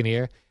become a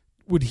Buccaneer.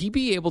 Would he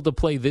be able to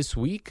play this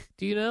week?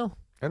 Do you know?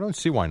 I don't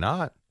see why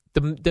not.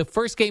 The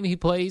first game he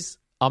plays,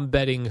 I'm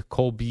betting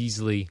Cole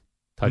Beasley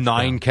touchdown.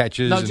 9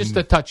 catches. No, just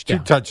a touchdown.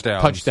 2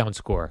 touchdowns. Touchdown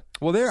score.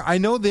 Well, I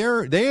know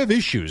they have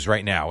issues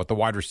right now with the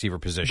wide receiver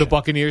position. The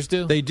Buccaneers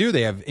do? They do.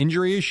 They have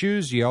injury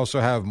issues. You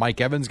also have Mike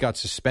Evans got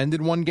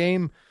suspended one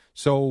game.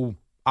 So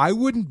I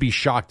wouldn't be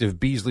shocked if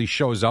Beasley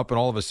shows up and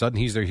all of a sudden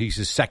he's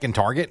his second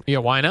target. Yeah,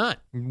 why not?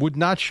 Would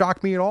not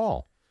shock me at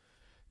all.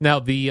 Now,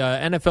 the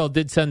NFL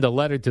did send a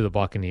letter to the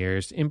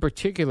Buccaneers, in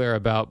particular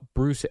about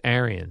Bruce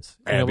Arians.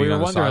 We were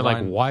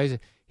wondering, why is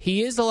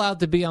he is allowed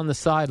to be on the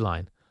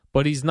sideline,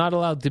 but he's not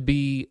allowed to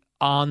be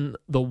on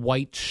the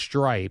white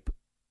stripe,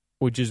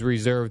 which is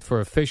reserved for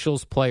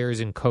officials, players,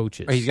 and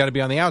coaches. He's got to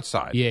be on the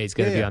outside. Yeah, he's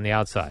got to be on the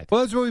outside.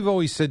 Well, that's what we've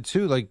always said,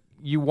 too. Like,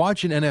 you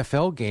watch an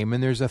NFL game,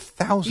 and there's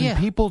 1,000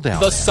 people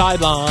down the there.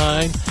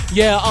 Sideline.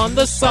 Yeah, on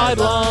the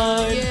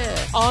sideline.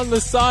 Yeah. On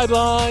the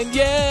sideline.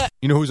 Yeah.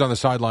 You know who's on the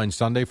sideline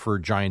Sunday for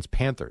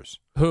Giants-Panthers?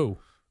 Who?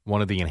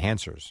 One of the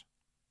enhancers.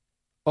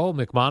 Oh,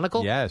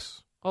 McMonagle?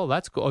 Yes. Oh,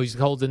 that's cool. Oh, he's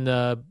holding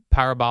the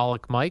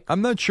parabolic mic?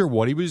 I'm not sure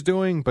what he was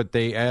doing, but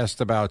they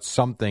asked about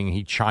something.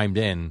 He chimed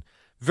in.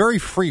 Very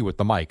free with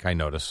the mic, I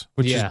notice,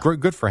 which is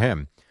good for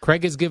him.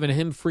 Craig has given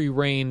him free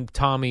reign.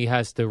 Tommy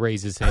has to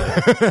raise his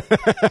hand.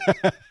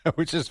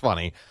 Which is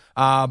funny.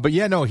 But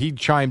he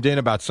chimed in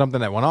about something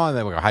that went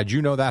on. How'd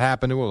you know that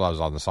happened? Well, I was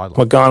on the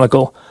sideline.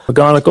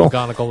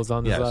 McGonigal was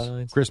on the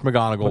sidelines. Chris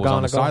McGonigal was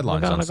on the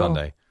sidelines on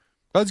Sunday.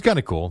 That's kind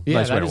of cool. Yeah,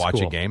 nice way to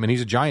watch a game, and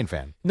he's a Giant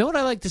fan. You know what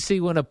I like to see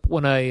when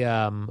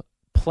a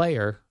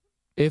player,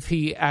 if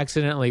he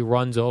accidentally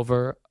runs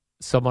over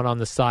someone on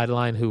the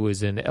sideline who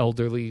is an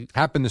elderly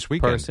happened this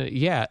weekend. Person.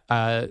 Yeah,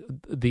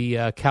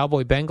 the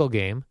Cowboy Bengal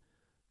game.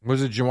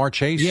 Was it Jamar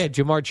Chase? Yeah,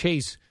 Jamar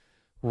Chase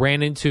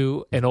ran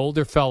into an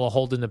older fella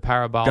holding the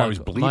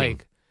parabolic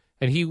mic,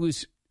 and he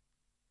was.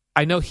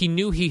 I know he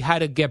knew he had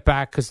to get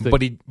back because.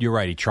 But you're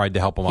right. He tried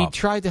to help him up. He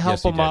tried to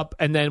help him up,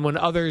 and then when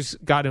others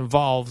got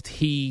involved,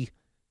 he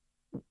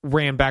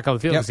ran back on the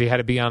field because he had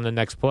to be on the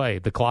next play.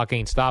 The clock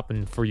ain't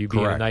stopping for you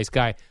being a nice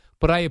guy.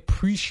 But I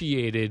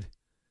appreciated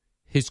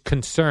his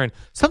concern.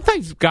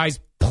 Sometimes guys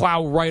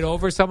plow right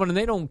over someone and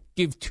they don't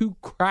give two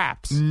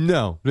craps.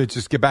 No, they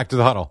just get back to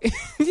the huddle.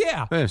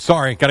 Yeah.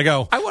 Sorry, gotta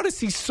go. I want to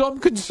see some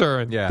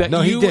concern. Yeah. That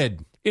No, he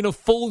did. In a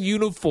full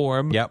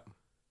uniform,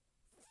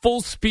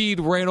 full speed,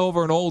 ran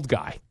over an old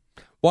guy.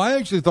 Well, I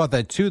actually thought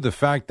that, too. The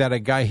fact that a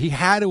guy, he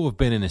had to have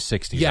been in his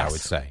 60s, I would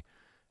say.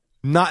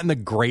 Not in the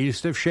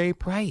greatest of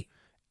shape. Right.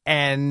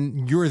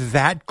 And you're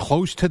that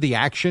close to the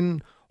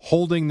action,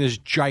 holding this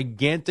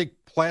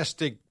gigantic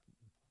plastic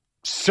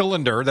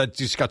cylinder that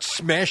just got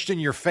smashed in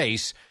your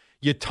face.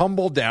 You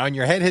tumble down,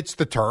 your head hits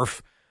the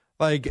turf.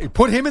 Like,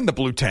 put him in the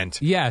blue tent.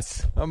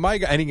 Yes. My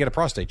God, I didn't get a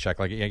prostate check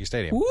like at Yankee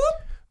Stadium.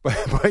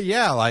 But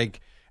yeah, like,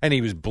 and he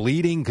was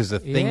bleeding because the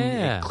thing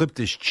it clipped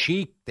his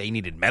cheek. They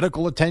needed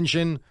medical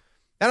attention.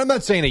 And I'm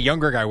not saying a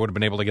younger guy would have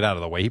been able to get out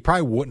of the way. He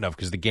probably wouldn't have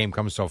because the game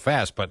comes so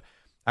fast. But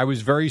I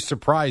was very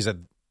surprised at,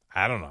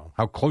 I don't know,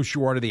 how close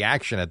you are to the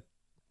action at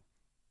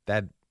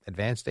that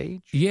advanced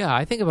age. Yeah,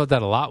 I think about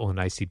that a lot when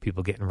I see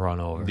people getting run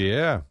over.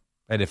 Yeah.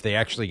 And if they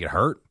actually get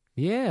hurt.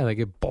 Yeah, they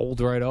get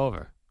bowled right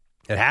over.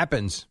 It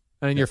happens.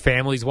 And then your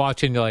family's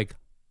watching, you're like,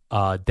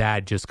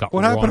 Dad just got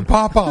What happened to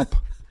Pop-Up?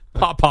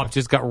 Pop-Pop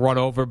just got run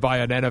over by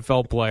an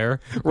NFL player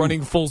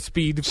running full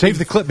speed. Save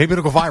the clip. Maybe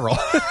it'll go viral.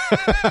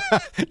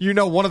 You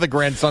know, one of the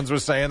grandsons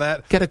was saying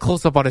that. Get a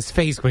close-up on his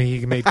face when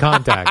he made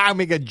contact. I'll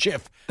make a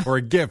GIF or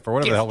a GIF or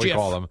whatever the hell we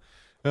call them.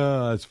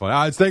 That's funny.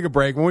 Let's take a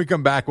break. When we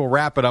come back, we'll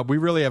wrap it up. We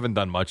really haven't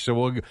done much, so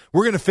we're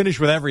going to finish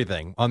with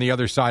everything on the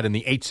other side in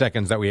the 8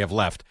 seconds that we have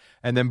left.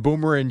 And then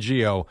Boomer and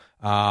Gio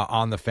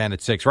on the Fan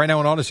at 6. Right now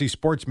on Odyssey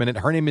Sports Minute,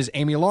 her name is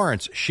Amy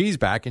Lawrence. She's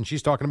back, and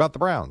she's talking about the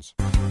Browns.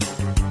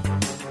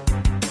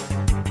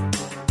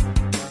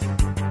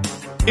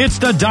 It's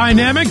the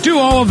dynamic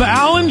duo of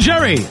Al and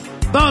Jerry,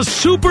 the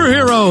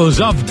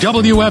superheroes of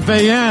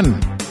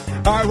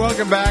WFAN. All right,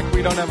 welcome back.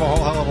 We don't have a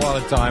whole hell of a lot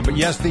of time, but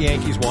yes, the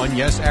Yankees won.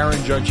 Yes,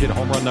 Aaron Judge hit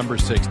home run number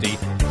 60.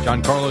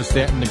 Giancarlo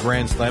Stanton, the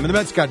grand slam. And the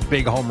Mets got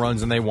big home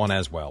runs, and they won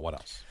as well. What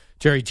else?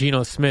 Jerry,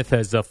 Geno Smith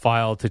has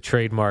filed to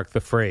trademark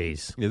the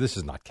phrase. Yeah, this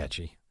is not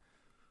catchy.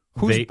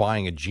 Who's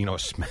buying a Geno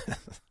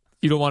Smith?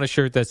 You don't want a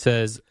shirt that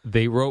says,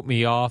 "They wrote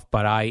me off,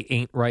 but I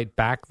ain't right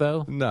back,"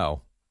 though?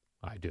 No.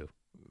 I do.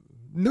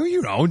 No,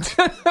 you don't.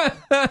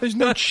 There's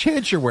no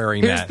chance you're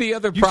wearing Here's that. the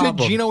other problem.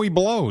 You said Geno, he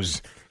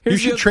blows. You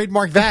should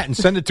trademark that and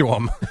send it to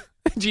him.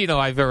 Gino,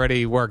 I've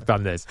already worked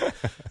on this.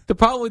 The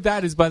problem with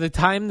that is by the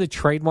time the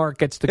trademark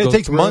gets to go it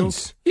takes through,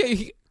 months.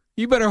 Yeah,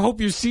 you better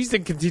hope your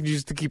season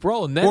continues to keep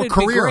rolling. Then or it'd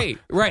career. be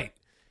great.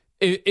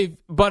 Right.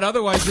 But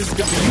otherwise, this is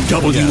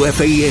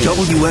WFAN,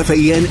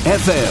 WFAN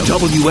FM,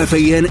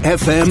 WFAN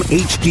FM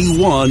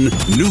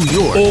HD1, New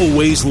York.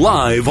 Always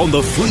live on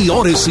the free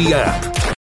Odyssey app.